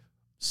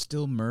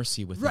still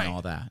mercy within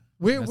all that.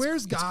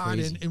 Where's God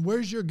and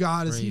where's your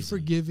God? Is he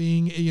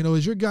forgiving?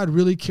 Is your God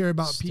really care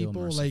about still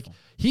people? Merciful. Like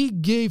he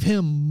gave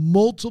him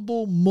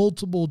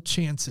multiple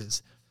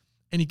chances,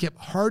 and he kept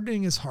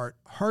hardening his heart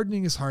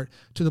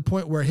to the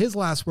point where his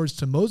last words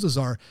to Moses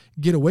are,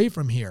 get away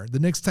from here.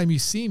 The next time you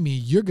see me,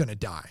 you're going to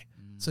die.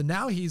 So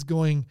now he's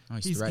going,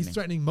 he's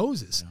threatening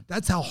Moses. Yeah.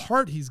 That's how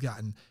hard he's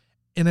gotten.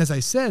 And as I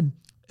said,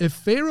 if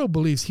Pharaoh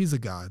believes he's a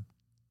God,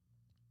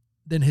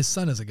 then his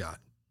son is a God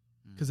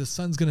because his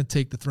son's going to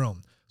take the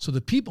throne. So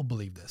the people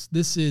believe this.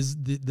 This is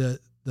the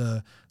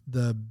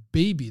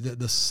baby,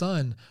 the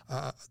son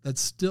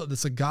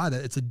that's a God,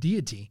 it's a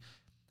deity.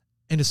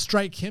 And to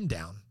strike him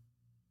down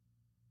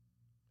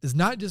is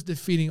not just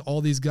defeating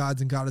all these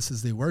gods and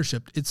goddesses they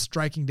worshiped, it's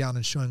striking down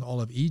and showing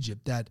all of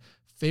Egypt that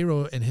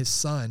Pharaoh and his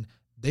son,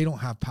 they don't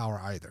have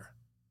power either.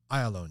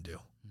 I alone do.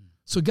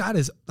 So God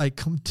is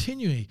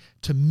continuing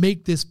to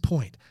make this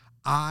point.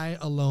 I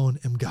alone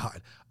am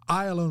God.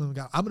 I alone am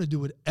God. I'm going to do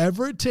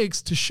whatever it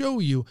takes to show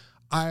you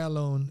I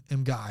alone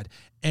am God.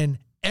 And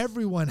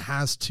everyone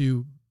has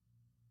to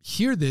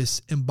hear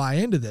this and buy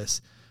into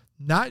this.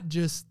 Not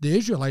just the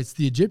Israelites.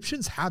 The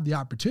Egyptians have the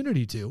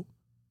opportunity to,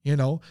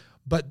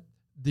 but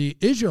the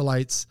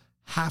Israelites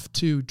have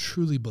to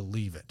truly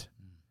believe it.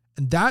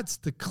 And that's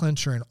the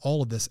clincher in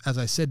all of this, as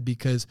I said,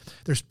 because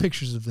there's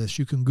pictures of this.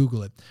 You can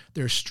Google it.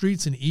 There are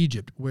streets in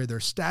Egypt where there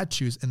are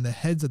statues, and the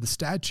heads of the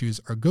statues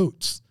are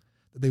goats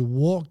that they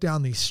walk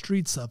down these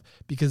streets of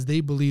because they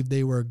believe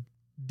they were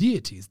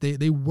deities.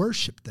 They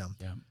worship them.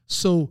 Yeah.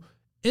 So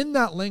in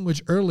that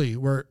language early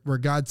where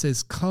God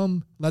says,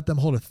 come, let them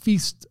hold a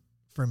feast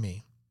for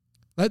me.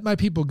 Let my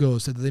people go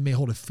so that they may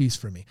hold a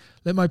feast for me.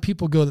 Let my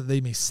people go that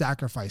they may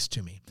sacrifice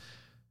to me.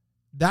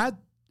 That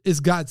is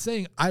God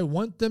saying, I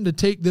want them to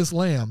take this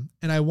lamb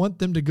and I want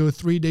them to go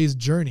 3 days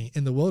journey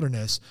in the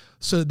wilderness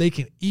so that they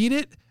can eat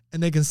it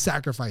and they can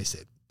sacrifice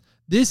it.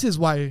 This is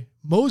why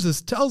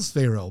Moses tells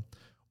Pharaoh,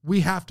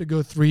 we have to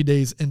go 3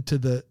 days into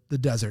the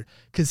desert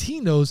because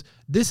he knows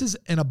this is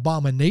an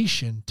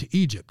abomination to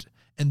Egypt.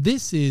 And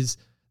this is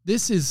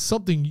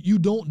something you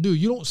don't do.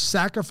 You don't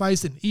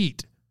sacrifice and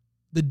eat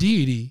the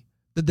deity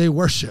that they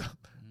worship.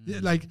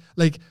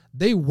 Like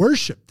they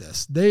worship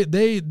this.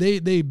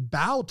 They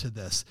bow to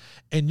this,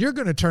 and you're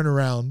going to turn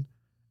around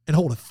and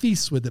hold a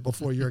feast with it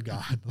before your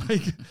God.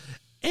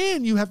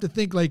 And you have to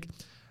think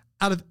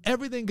out of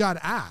everything God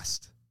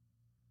asked,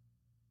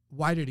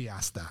 why did he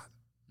ask that?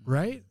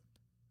 Right?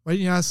 Why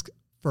didn't you ask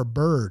for a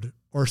bird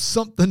or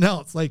something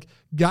else?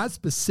 God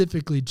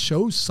specifically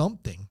chose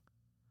something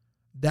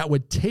that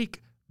would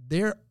take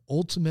their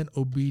ultimate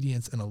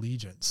obedience and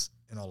allegiance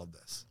in all of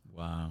this.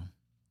 Wow.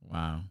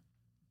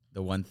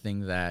 The one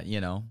thing that,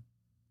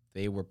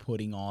 they were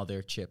putting all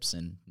their chips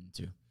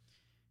into.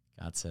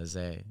 God says,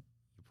 hey,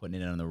 you're putting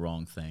it on the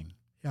wrong thing.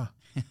 Yeah.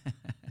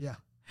 Yeah.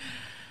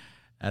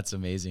 That's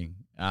amazing.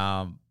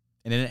 And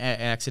in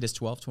Exodus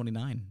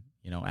 12:29,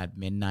 at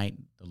midnight,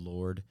 the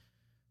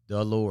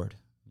Lord,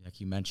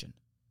 like you mentioned,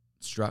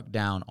 struck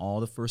down all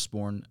the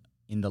firstborn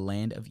in the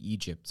land of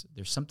Egypt.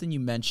 There's something you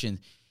mentioned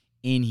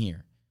in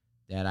here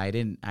that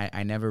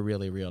I never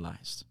really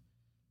realized.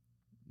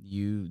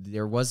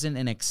 There wasn't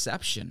an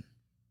exception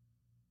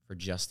for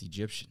just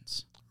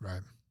Egyptians.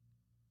 Right.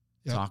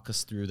 Yep. Talk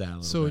us through that a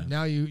little bit. So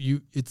now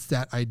it's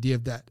that idea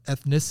of that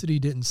ethnicity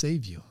didn't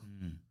save you.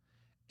 Mm.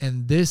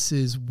 And this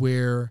is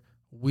where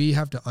we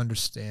have to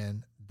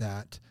understand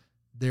that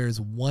there's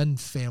one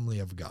family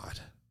of God.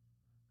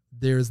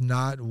 There's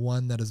not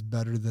one that is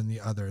better than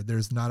the other.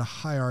 There's not a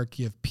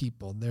hierarchy of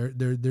people.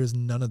 There's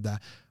none of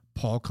that.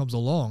 Paul comes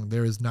along.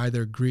 There is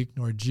neither Greek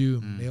nor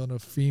Jew, male nor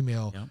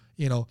female,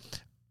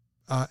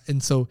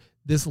 and so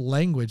this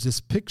language,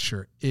 this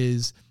picture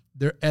is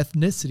their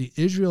ethnicity.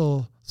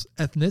 Israel's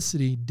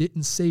ethnicity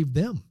didn't save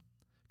them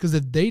because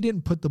if they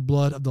didn't put the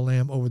blood of the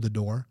lamb over the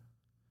door,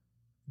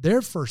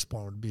 their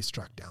firstborn would be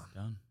struck down.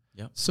 Done.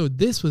 Yep. So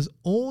this was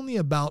only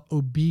about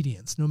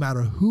obedience, no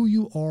matter who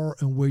you are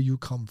and where you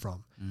come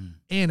from. Mm.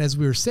 And as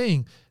we were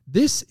saying,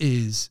 this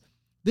is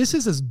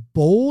as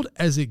bold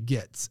as it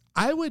gets.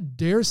 I would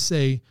dare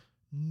say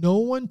no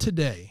one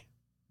today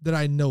that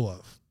I know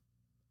of,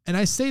 and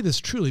I say this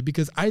truly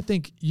because I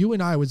think you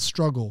and I would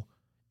struggle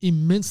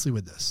immensely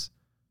with this,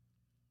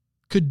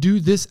 could do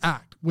this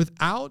act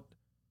without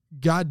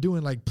God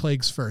doing like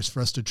plagues first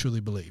for us to truly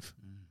believe.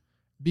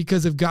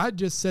 Because if God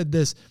just said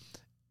this,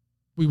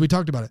 we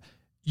talked about it.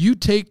 You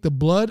take the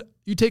blood,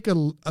 you take a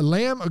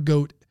lamb, a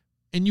goat,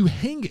 and you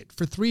hang it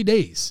for 3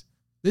 days.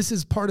 This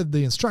is part of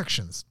the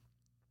instructions.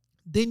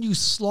 Then you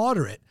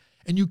slaughter it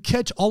and you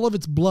catch all of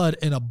its blood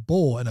in a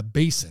bowl, in a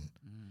basin.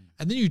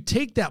 And then you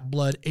take that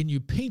blood and you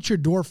paint your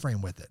door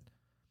frame with it.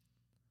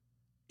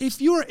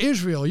 If you're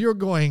Israel, you're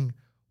going,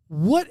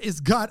 what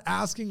is God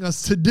asking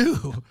us to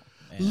do?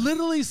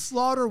 Literally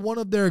slaughter one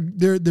of their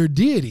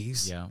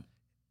deities,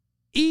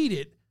 eat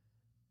it,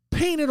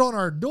 paint it on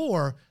our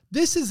door.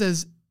 This is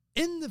as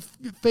in the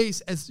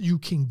face as you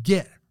can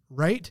get,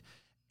 right?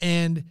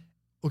 And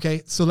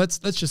okay, so let's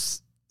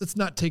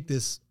not take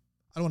this.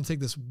 I don't want to take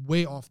this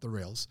way off the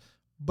rails,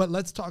 but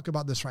let's talk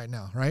about this right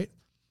now, right?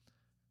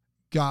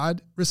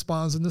 God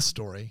responds in the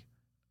story,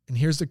 and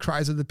here's the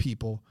cries of the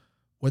people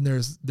when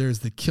there's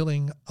the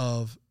killing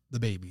of the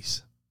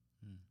babies.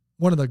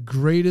 One of the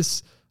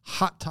greatest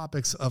hot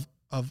topics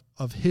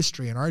of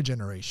history in our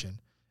generation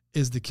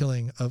is the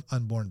killing of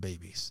unborn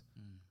babies,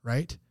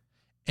 right?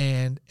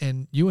 And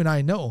you and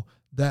I know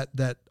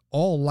that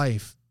all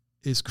life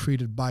is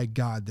created by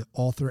God, the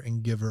author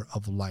and giver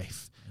of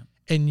life. Yep.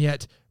 And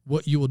yet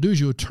what you will do is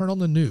you will turn on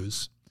the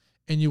news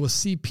and you will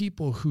see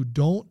people who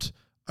don't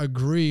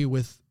agree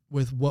with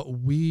what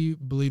we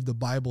believe the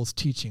Bible is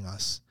teaching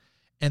us.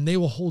 And they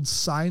will hold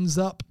signs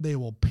up. They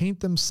will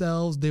paint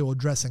themselves. They will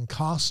dress in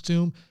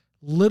costume,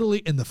 literally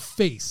in the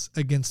face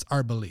against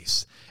our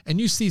beliefs. And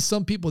you see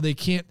some people, they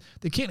can't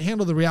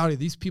handle the reality.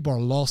 These people are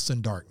lost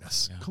in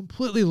darkness,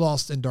 completely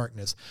lost in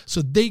darkness.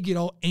 So they get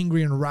all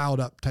angry and riled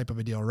up type of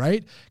a deal,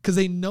 right? Because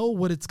they know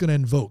what it's going to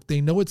invoke.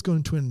 They know it's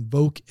going to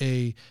invoke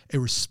a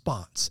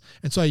response.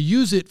 And so I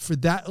use it for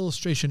that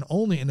illustration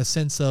only in a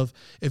sense of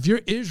if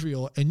you're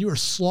Israel and you are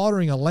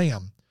slaughtering a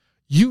lamb,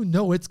 you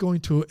know it's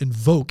going to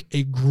invoke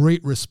a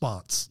great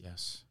response.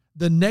 Yes.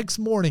 The next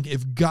morning,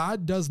 if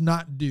God does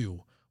not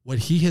do what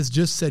he has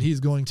just said he's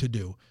going to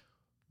do,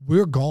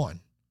 we're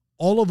gone.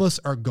 All of us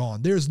are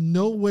gone. There's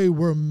no way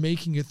we're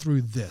making it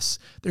through this.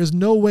 There's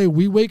no way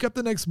we wake up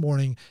the next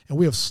morning and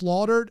we have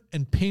slaughtered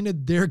and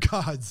painted their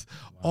gods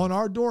on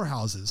our door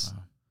houses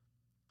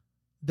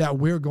that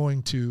we're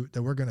going to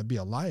be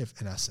alive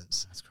in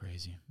essence. That's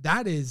crazy.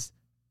 That is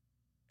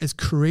as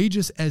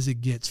courageous as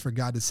it gets for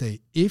God to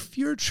say, if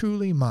you're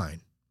truly mine,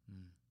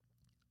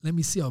 let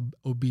me see how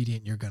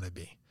obedient you're going to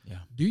be. Yeah.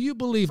 Do you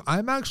believe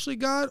I'm actually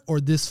God or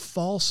this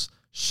false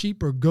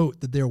sheep or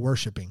goat that they're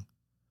worshiping,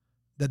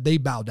 that they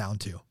bow down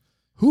to?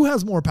 Who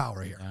has more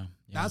power here? Yeah.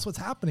 That's what's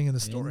happening in the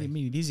story. I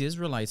mean, these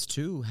Israelites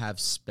too have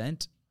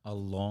spent a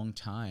long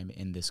time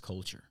in this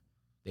culture.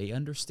 They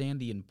understand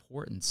the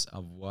importance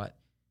of what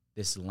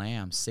this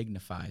lamb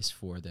signifies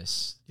for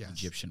this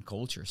Egyptian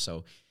culture.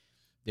 So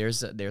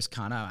there's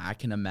kind of, I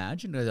can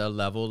imagine a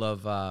level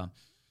of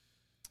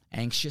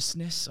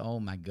anxiousness. Oh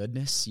my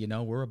goodness.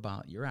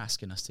 You're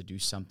asking us to do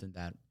something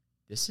that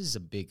this is a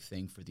big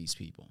thing for these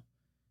people.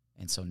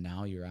 And so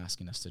now you're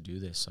asking us to do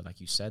this. So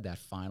like you said, that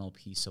final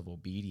piece of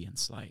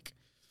obedience, like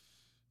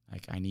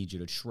I need you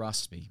to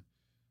trust me.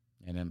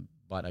 And then,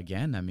 but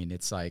again, I mean,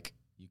 it's like,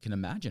 you can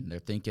imagine they're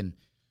thinking,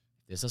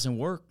 this doesn't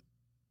work,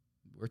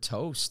 we're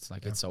toast.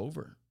 Like it's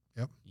over.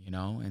 Yep.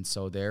 And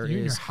so there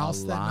is a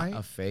lot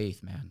of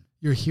faith, man.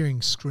 You're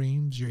hearing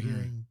screams, you're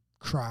hearing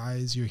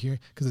cries, you're hearing,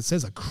 because it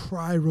says a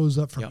cry rose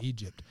up from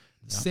Egypt.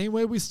 The same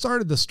way we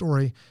started the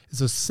story is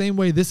the same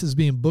way this is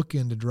being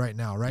bookended right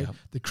now, right? Yep.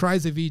 The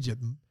cries of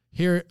Egypt.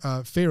 Here,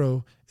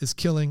 Pharaoh is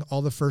killing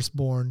all the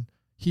firstborn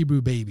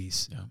Hebrew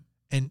babies.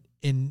 Yep.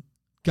 And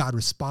God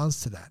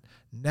responds to that.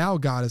 Now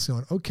God is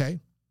going, okay,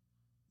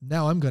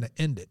 now I'm going to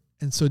end it.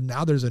 And so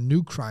now there's a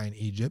new cry in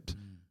Egypt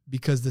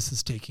because this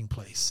is taking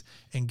place.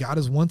 And God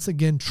is once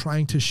again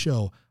trying to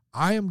show,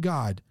 I am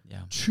God.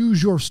 Yeah.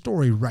 Choose your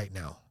story right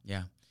now.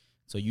 Yeah.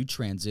 So you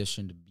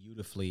transitioned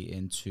beautifully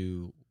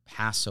into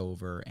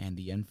Passover and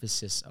the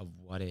emphasis of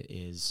what it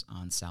is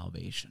on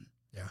salvation.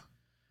 Yeah.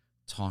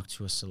 Talk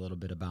to us a little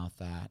bit about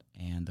that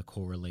and the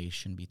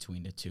correlation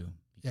between the two.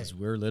 Because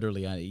we're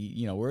literally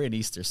on, we're in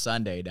Easter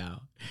Sunday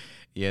now,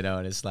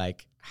 and it's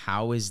like,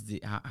 how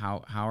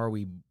are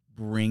we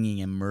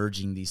bringing and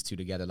merging these two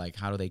together? Like,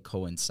 how do they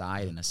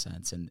coincide in a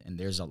sense? And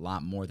there's a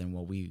lot more than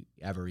what we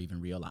ever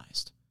even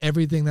realized.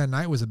 Everything that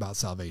night was about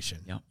salvation.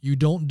 Yep. You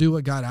don't do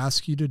what God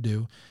asks you to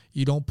do.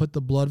 You don't put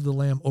the blood of the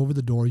lamb over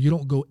the door. You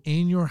don't go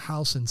in your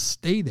house and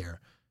stay there.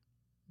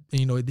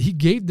 And, he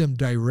gave them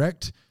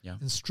direct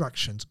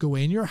instructions. Go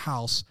in your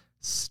house,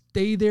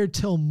 stay there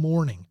till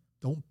morning.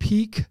 Don't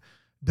peek.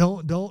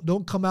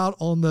 Don't come out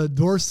on the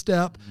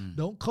doorstep.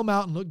 Don't come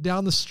out and look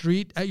down the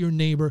street at your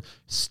neighbor.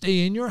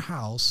 Stay in your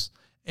house.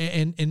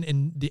 And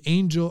the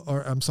angel,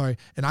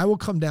 and I will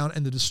come down,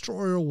 and the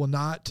destroyer will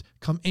not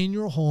come in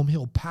your home.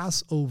 He'll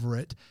pass over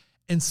it.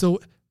 And so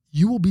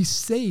you will be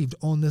saved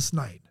on this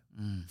night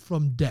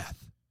from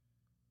death.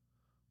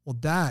 Well,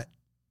 that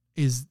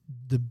is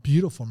the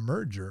beautiful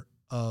merger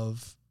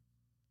of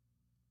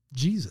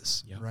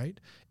Jesus, right?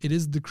 It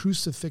is the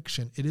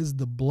crucifixion. It is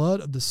the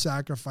blood of the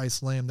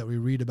sacrificed lamb that we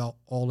read about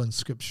all in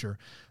Scripture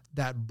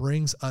that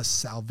brings us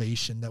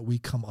salvation that we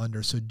come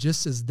under. So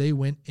just as they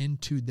went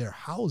into their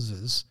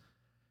houses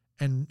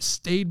and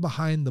stayed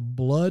behind the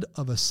blood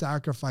of a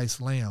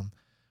sacrificed lamb,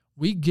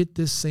 we get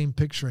this same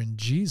picture in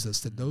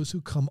Jesus, that those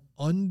who come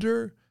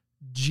under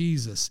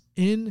Jesus,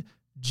 in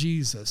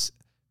Jesus,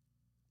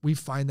 we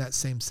find that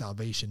same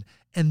salvation.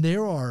 And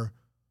there are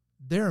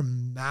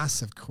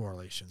massive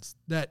correlations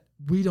that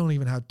we don't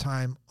even have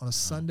time on a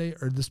Sunday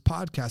or this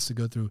podcast to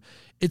go through.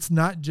 It's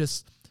not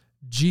just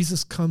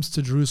Jesus comes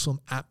to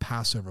Jerusalem at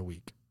Passover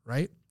week,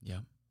 right? Yeah.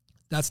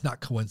 That's not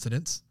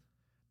coincidence.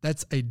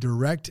 That's a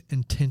direct,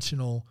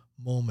 intentional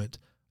moment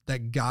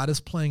that God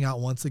is playing out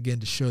once again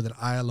to show that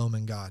I alone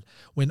am God.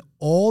 When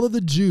all of the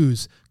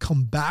Jews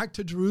come back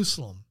to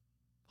Jerusalem,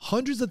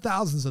 hundreds of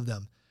thousands of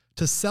them,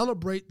 to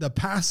celebrate the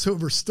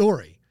Passover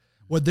story,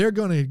 where they're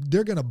going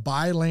to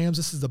buy lambs.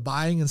 This is the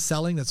buying and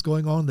selling that's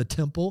going on in the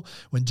temple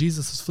when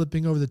Jesus is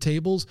flipping over the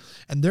tables,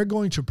 and they're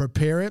going to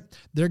prepare it.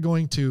 They're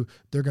going to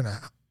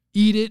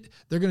eat it.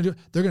 They're going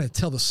to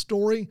tell the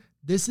story.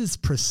 This is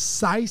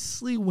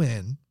precisely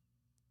when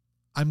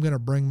I'm going to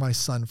bring my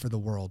son for the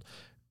world.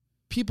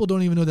 People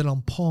don't even know that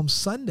on Palm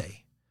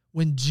Sunday,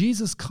 when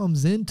Jesus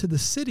comes into the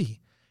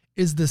city,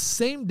 is the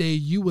same day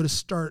you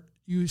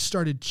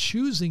started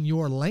choosing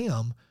your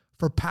lamb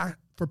for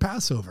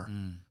Passover.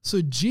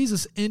 So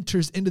Jesus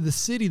enters into the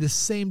city the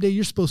same day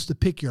you're supposed to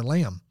pick your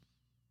lamb,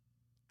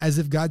 as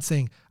if God's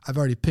saying, I've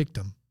already picked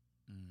him.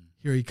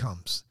 Here he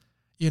comes.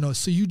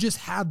 So you just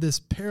have this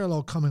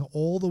parallel coming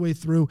all the way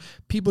through.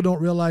 People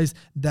don't realize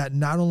that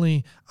not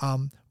only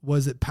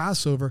was it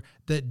Passover,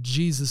 that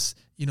Jesus,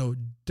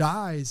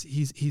 dies,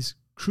 he's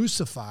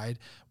crucified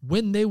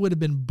when they would have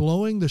been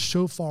blowing the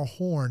shofar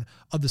horn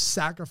of the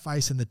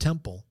sacrifice in the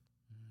temple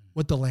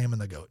with the lamb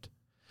and the goat.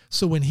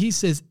 So when he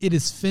says it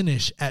is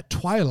finished at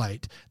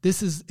twilight,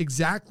 this is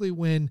exactly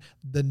when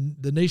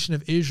the nation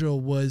of Israel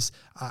was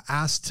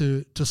asked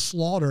to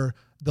slaughter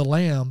the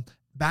lamb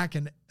back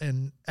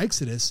in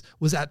Exodus,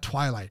 was at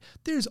twilight.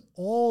 There's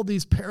all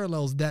these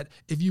parallels that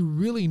if you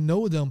really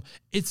know them,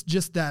 it's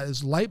just that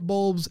as light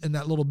bulbs and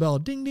that little bell,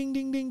 ding, ding,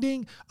 ding, ding,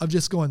 ding, of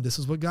just going, this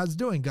is what God's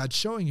doing. God's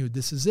showing you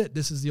this is it.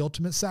 This is the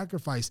ultimate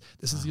sacrifice.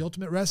 This is the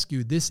ultimate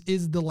rescue. This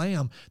is the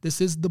lamb.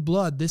 This is the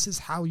blood. This is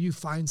how you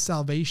find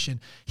salvation.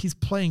 He's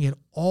playing it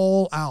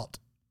all out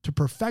to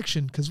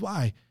perfection. Because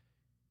why?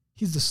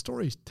 He's the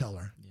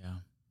storyteller. Yeah.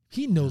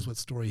 He knows what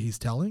story he's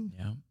telling.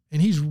 Yeah.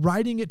 And he's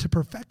writing it to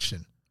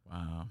perfection.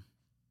 Wow.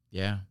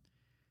 Yeah.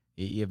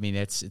 I mean,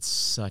 it's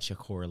such a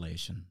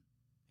correlation.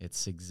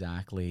 It's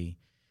exactly,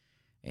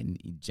 and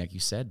like you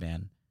said,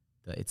 man,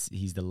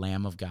 he's the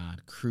Lamb of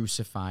God,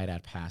 crucified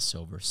at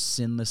Passover,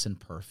 sinless and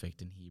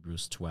perfect in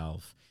Hebrews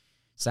 12.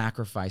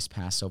 Sacrificed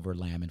Passover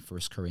lamb in 1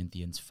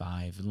 Corinthians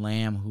 5.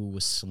 Lamb who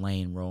was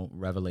slain,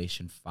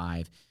 Revelation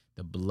 5.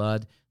 The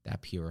blood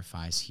that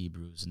purifies,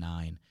 Hebrews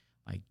 9.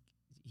 Like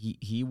he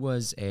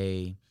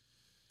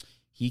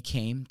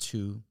came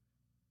to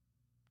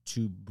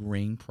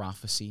bring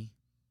prophecy,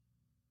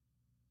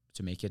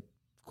 to make it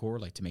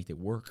correlate, to make it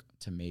work,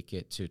 to make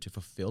it, to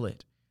fulfill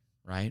it,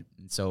 right?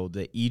 And so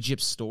the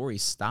Egypt story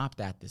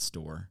stopped at this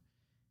door,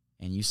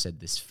 and you said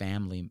this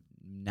family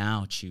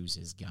now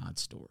chooses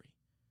God's story.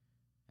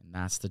 And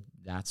that's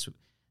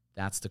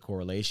the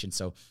correlation.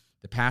 So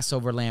the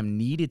Passover lamb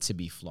needed to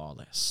be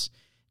flawless.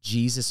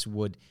 Jesus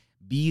would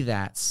be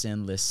that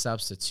sinless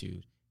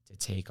substitute to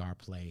take our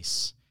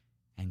place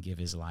and give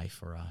his life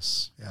for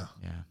us. Yeah.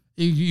 Yeah.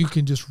 You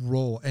can just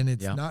roll, and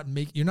it's you're not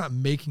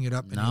making it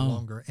up any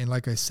longer. And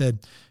like I said,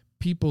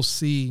 people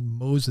see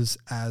Moses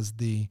as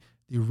the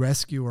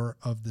rescuer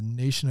of the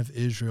nation of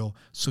Israel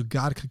so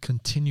God could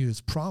continue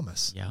his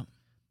promise. Yeah.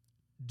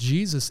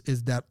 Jesus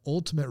is that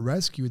ultimate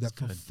rescue that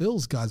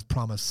fulfills God's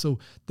promise. So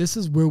this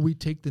is where we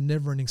take the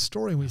never-ending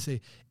story and we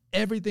say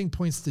everything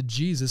points to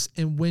Jesus.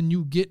 And when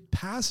you get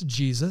past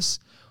Jesus,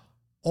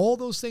 all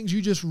those things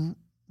you just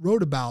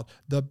wrote about,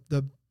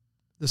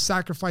 the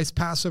sacrificed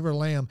Passover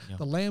lamb,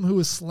 the lamb who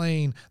was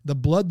slain, the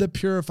blood that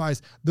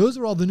purifies, those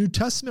are all the New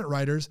Testament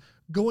writers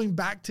going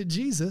back to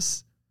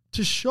Jesus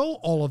to show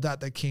all of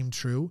that came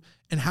true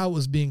and how it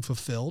was being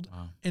fulfilled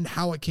and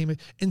how it came.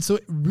 And so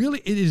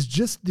it is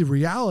just the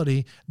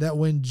reality that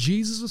when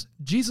Jesus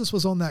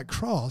was on that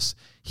cross,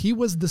 he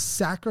was the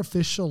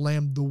sacrificial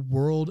lamb the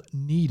world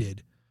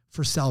needed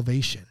for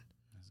salvation.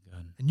 That's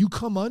good. And you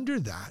come under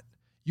that.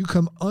 You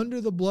come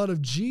under the blood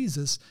of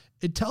Jesus.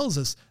 It tells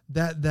us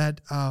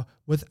that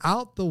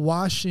without the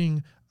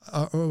washing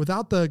or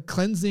without the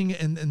cleansing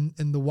and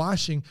the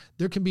washing,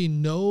 there can be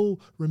no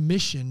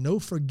remission, no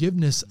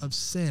forgiveness of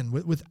sin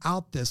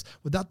without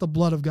the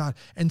blood of God.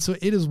 And so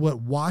it is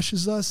what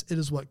washes us. It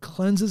is what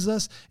cleanses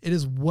us. It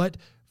is what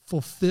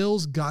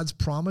fulfills God's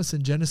promise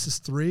in Genesis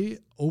 3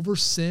 over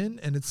sin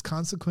and its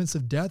consequence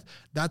of death.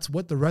 That's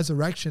what the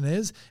resurrection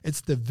is.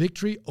 It's the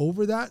victory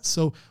over that.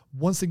 So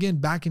once again,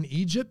 back in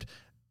Egypt,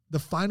 the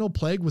final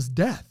plague was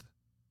death.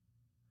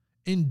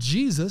 In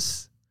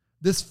Jesus,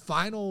 this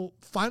final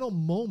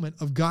moment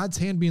of God's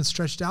hand being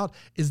stretched out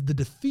is the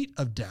defeat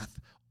of death,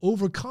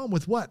 overcome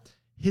with what?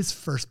 His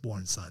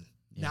firstborn son.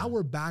 Yeah. Now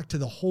we're back to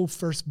the whole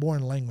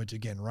firstborn language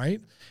again, right?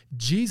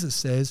 Jesus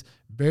says,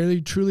 "Verily,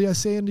 truly, I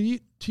say unto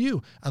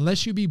you,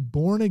 unless you be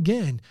born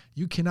again,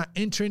 you cannot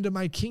enter into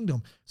my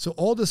kingdom." So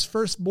all this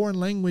firstborn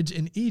language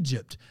in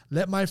Egypt,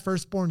 let my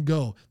firstborn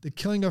go, the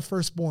killing of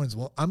firstborns,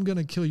 well, I'm going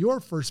to kill your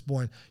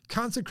firstborn,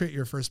 consecrate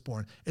your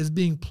firstborn, is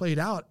being played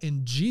out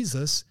in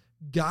Jesus,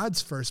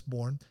 God's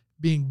firstborn,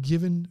 being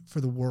given for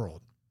the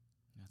world.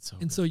 That's so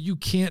good. So you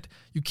can't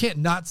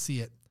not see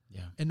it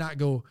and not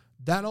go,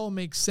 that all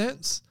makes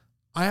sense.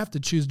 I have to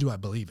choose, do I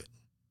believe it?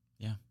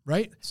 Yeah.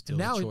 Right? Still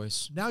now, a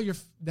choice. Now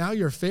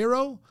you're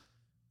Pharaoh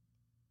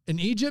in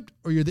Egypt,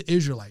 or you're the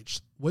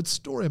Israelites. What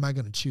story am I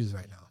going to choose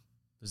right now?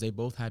 Because they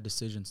both had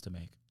decisions to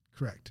make.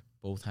 Correct.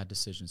 Both had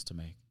decisions to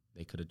make.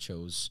 They could have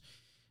chose,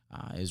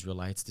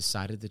 Israelites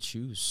decided to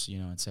choose,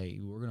 and say,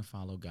 we're going to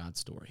follow God's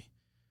story.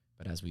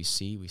 But as we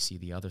see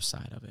the other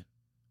side of it.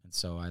 And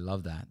so I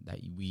love that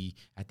we,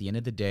 at the end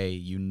of the day,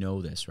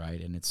 this,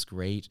 right? And it's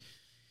great.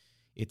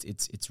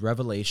 It's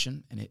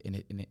revelation, and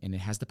it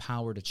has the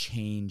power to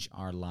change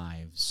our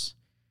lives,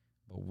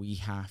 but we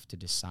have to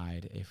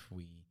decide if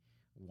we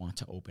want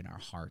to open our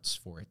hearts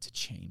for it to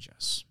change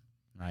us,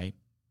 right?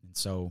 And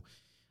so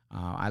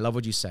I love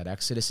what you said.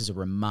 Exodus is a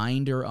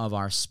reminder of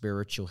our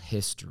spiritual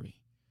history.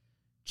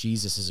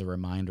 Jesus is a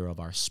reminder of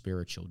our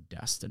spiritual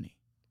destiny.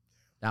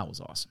 That was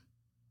awesome.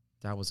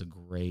 That was a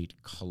great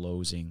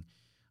closing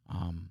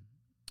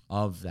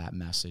of that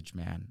message,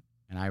 man.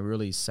 And I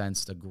really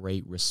sensed a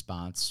great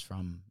response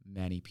from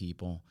many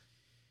people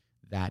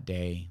that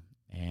day,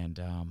 and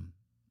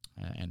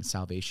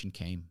salvation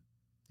came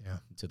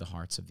to the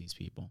hearts of these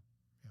people.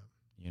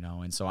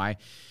 Yeah. And so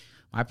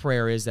my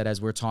prayer is that as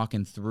we're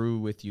talking through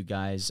with you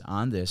guys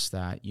on this,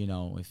 that,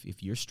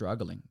 if you're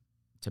struggling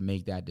to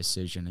make that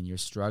decision, and you're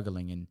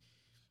struggling, and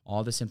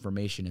all this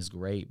information is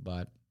great,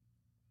 but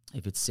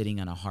if it's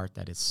sitting on a heart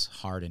that is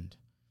hardened,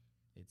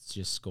 it's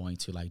just going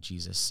to, like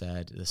Jesus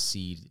said, the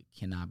seed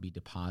cannot be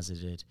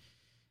deposited,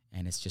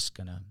 and it's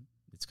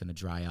gonna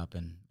dry up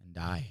and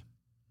die.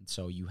 And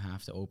so you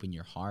have to open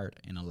your heart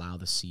and allow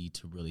the seed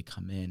to really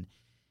come in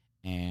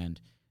and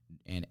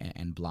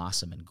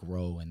blossom and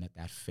grow, and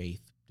that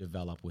faith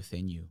develop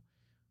within you.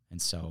 And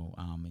so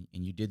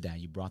and you did that.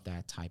 You brought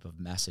that type of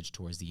message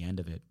towards the end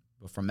of it.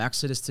 But from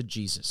Exodus to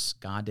Jesus,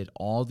 God did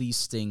all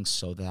these things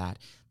so that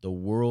the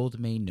world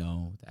may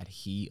know that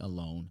he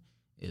alone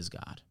is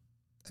God.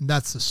 And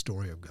that's the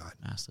story of God.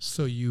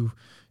 So you've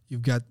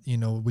got,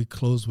 we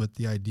close with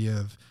the idea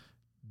of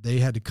they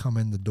had to come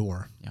in the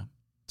door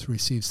to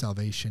receive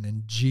salvation.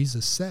 And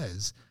Jesus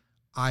says,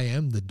 I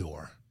am the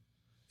door.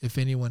 If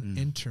anyone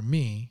enter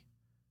me,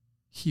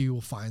 he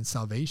will find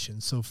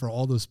salvation. So for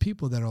all those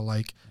people that are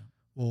like,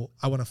 well,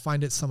 I want to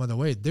find it some other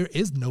way, there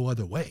is no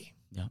other way.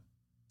 Yeah.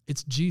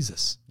 It's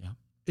Jesus. Yeah.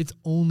 It's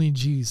only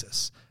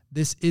Jesus.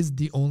 This is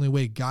the only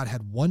way. God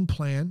had one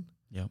plan.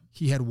 Yeah.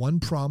 He had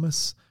one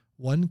promise,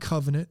 one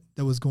covenant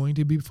that was going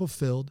to be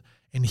fulfilled,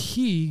 and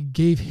he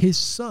gave his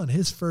son,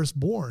 his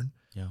firstborn,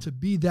 to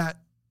be that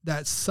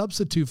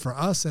substitute for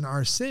us and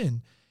our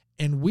sin,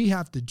 and we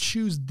have to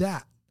choose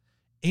that.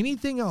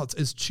 Anything else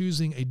is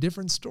choosing a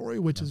different story,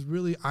 which is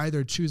really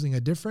either choosing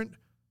a different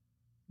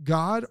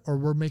God or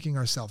we're making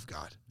ourselves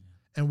God.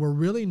 And we're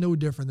really no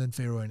different than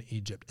Pharaoh in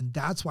Egypt. And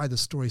that's why the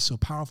story is so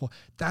powerful.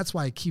 That's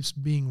why it keeps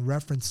being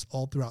referenced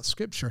all throughout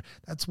Scripture.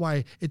 That's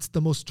why it's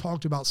the most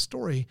talked about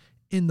story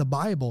in the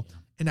Bible.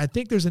 And I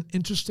think there's an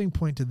interesting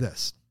point to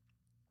this.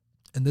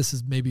 And this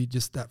is maybe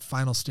just that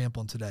final stamp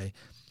on today.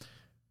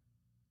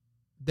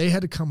 They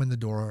had to come in the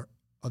door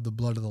of the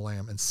blood of the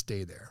Lamb and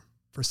stay there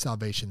for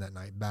salvation that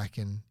night back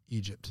in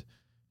Egypt.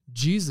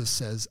 Jesus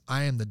says,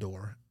 I am the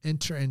door.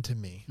 Enter into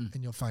me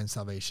and you'll find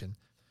salvation.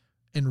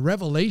 In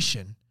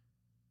Revelation,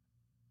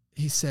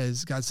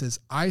 God says,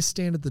 I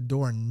stand at the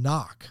door and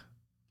knock.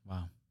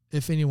 Wow.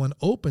 If anyone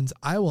opens,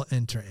 I will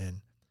enter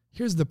in.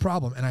 Here's the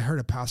problem. And I heard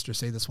a pastor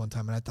say this one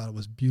time, and I thought it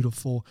was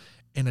beautiful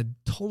and a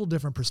total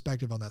different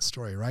perspective on that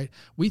story, right?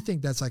 We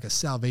think that's like a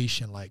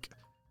salvation, like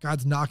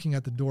God's knocking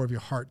at the door of your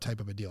heart type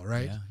of a deal,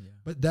 right? Yeah.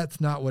 But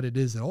that's not what it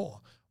is at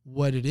all.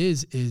 What it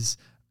is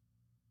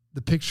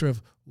the picture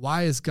of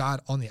why is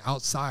God on the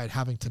outside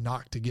having to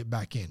knock to get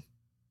back in?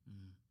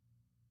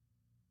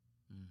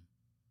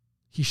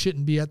 He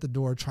shouldn't be at the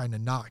door trying to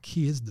knock.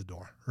 He is the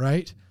door,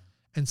 right?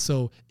 And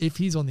so if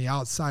he's on the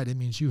outside, it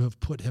means you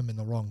have put him in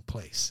the wrong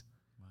place.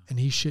 Wow. And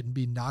he shouldn't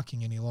be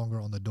knocking any longer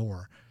on the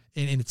door.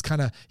 And it's kind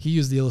of, he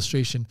used the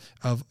illustration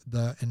of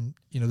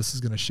this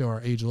is going to show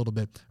our age a little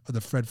bit, of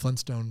the Fred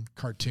Flintstone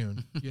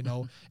cartoon,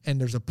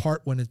 and there's a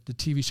part when the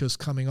TV show's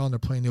coming on, they're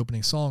playing the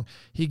opening song,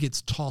 he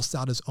gets tossed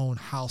out his own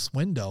house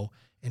window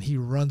and he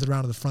runs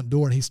around to the front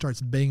door and he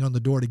starts banging on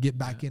the door to get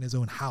back in his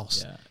own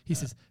house. Yeah. He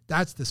says,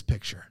 that's this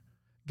picture.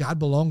 God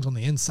belongs on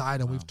the inside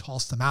and we've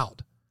tossed him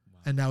out. Wow.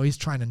 And now he's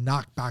trying to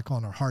knock back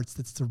on our hearts.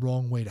 That's the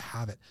wrong way to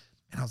have it.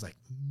 And I was like,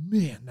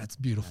 man, that's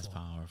beautiful. That's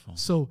powerful.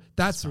 So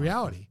that's the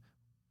reality.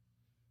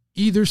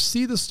 Either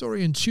see the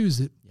story and choose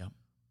it. Yep.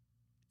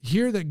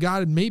 Hear that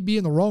God may be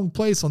in the wrong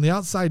place on the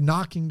outside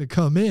knocking to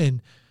come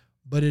in,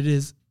 but it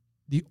is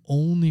the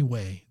only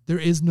way. There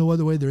is no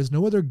other way. There is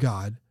no other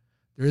God.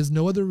 There is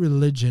no other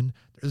religion.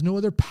 There is no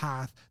other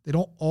path. They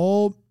don't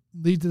all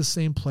lead to the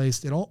same place.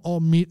 They don't all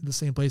meet at the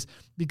same place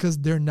because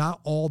they're not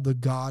all the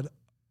God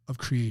of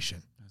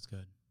creation. That's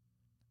good.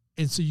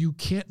 And so you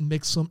can't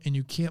mix them and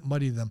you can't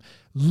muddy them.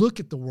 Look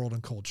at the world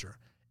and culture.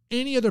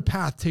 Any other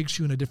path takes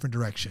you in a different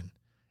direction.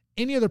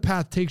 Any other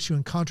path takes you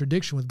in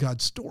contradiction with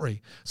God's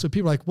story. So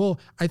people are like, well,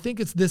 I think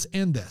it's this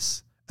and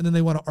this. And then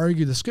they want to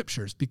argue the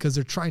scriptures because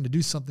they're trying to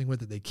do something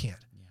with it they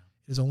can't. Yeah.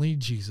 It is only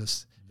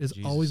Jesus. It has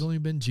always only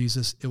been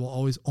Jesus. It will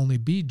always only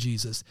be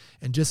Jesus.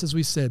 And just as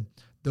we said,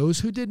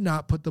 those who did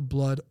not put the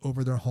blood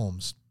over their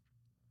homes,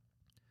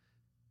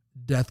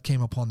 death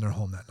came upon their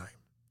home that night.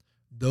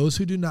 Those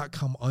who do not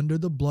come under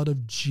the blood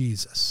of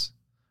Jesus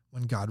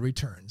when God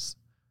returns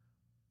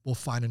will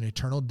find an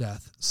eternal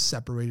death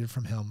separated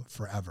from him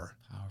forever.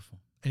 Powerful.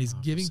 And he's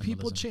giving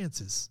people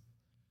chances.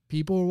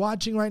 People are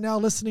watching right now,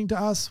 listening to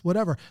us,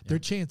 whatever. Yeah. They're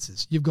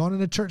chances. You've gone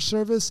in a church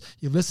service,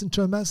 you've listened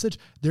to a message,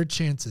 they're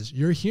chances.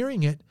 You're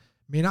hearing it.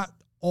 May not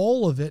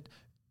all of it,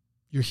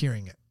 you're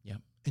hearing it. Yeah.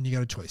 And you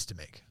got a choice to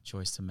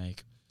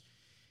make.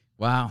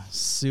 Wow,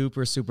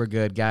 super, super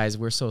good, guys.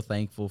 We're so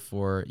thankful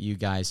for you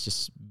guys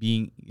just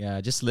being,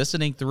 just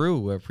listening through.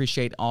 We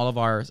appreciate all of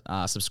our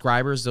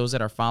subscribers, those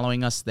that are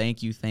following us.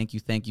 Thank you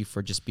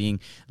for just being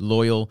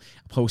loyal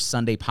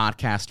post-Sunday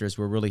podcasters.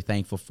 We're really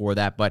thankful for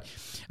that. But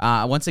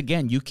once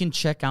again, you can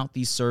check out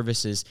these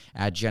services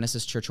at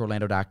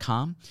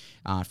genesischurchorlando.com,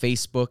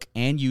 Facebook,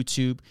 and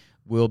YouTube.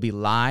 We'll be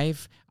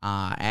live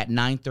at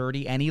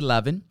 9:30 and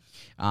 11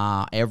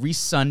 every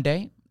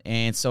Sunday.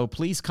 And so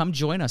please come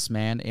join us,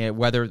 man.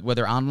 Whether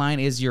online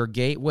is your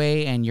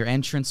gateway and your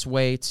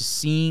entranceway to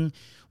seeing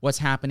what's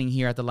happening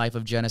here at the Life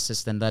of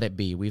Genesis, then let it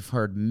be. We've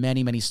heard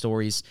many, many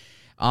stories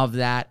of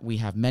that. We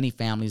have many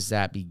families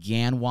that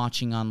began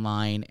watching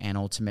online, and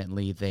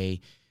ultimately they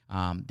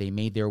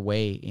made their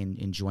way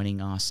in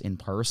joining us in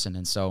person.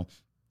 And so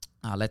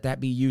let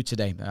that be you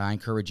today. I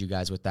encourage you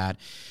guys with that.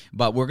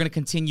 But we're going to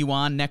continue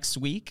on next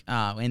week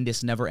in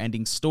this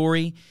never-ending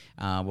story.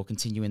 We'll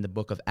continue in the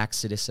book of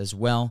Exodus as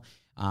well.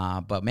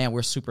 But man,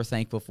 we're super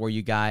thankful for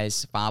you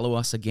guys. Follow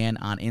us again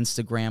on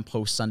Instagram,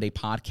 Post Sunday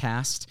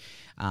Podcast,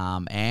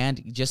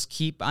 and just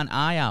keep an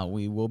eye out.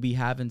 We will be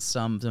having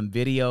some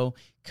video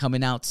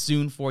coming out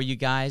soon for you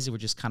guys. We're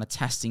just kind of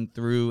testing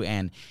through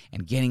and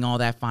getting all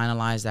that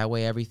finalized. That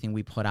way, everything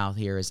we put out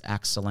here is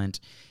excellent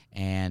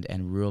and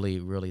really,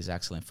 really is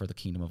excellent for the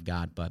kingdom of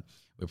God. But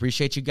we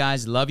appreciate you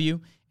guys, love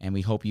you, and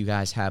we hope you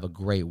guys have a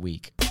great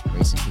week.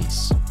 Grace and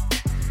peace.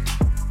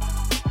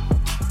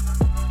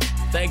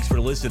 Thanks for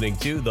listening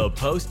to the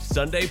Post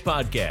Sunday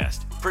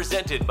Podcast,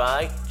 presented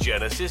by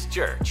Genesis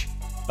Church.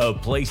 A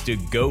place to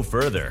go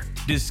further,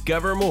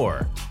 discover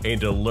more, and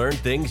to learn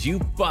things you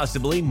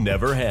possibly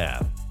never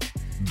have.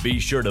 Be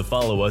sure to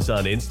follow us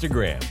on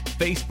Instagram,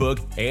 Facebook,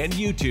 and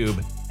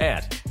YouTube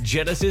at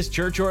Genesis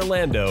Church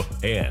Orlando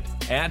and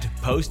at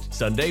Post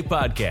Sunday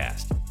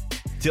Podcast.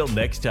 Till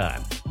next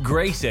time,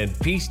 grace and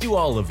peace to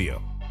all of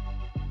you.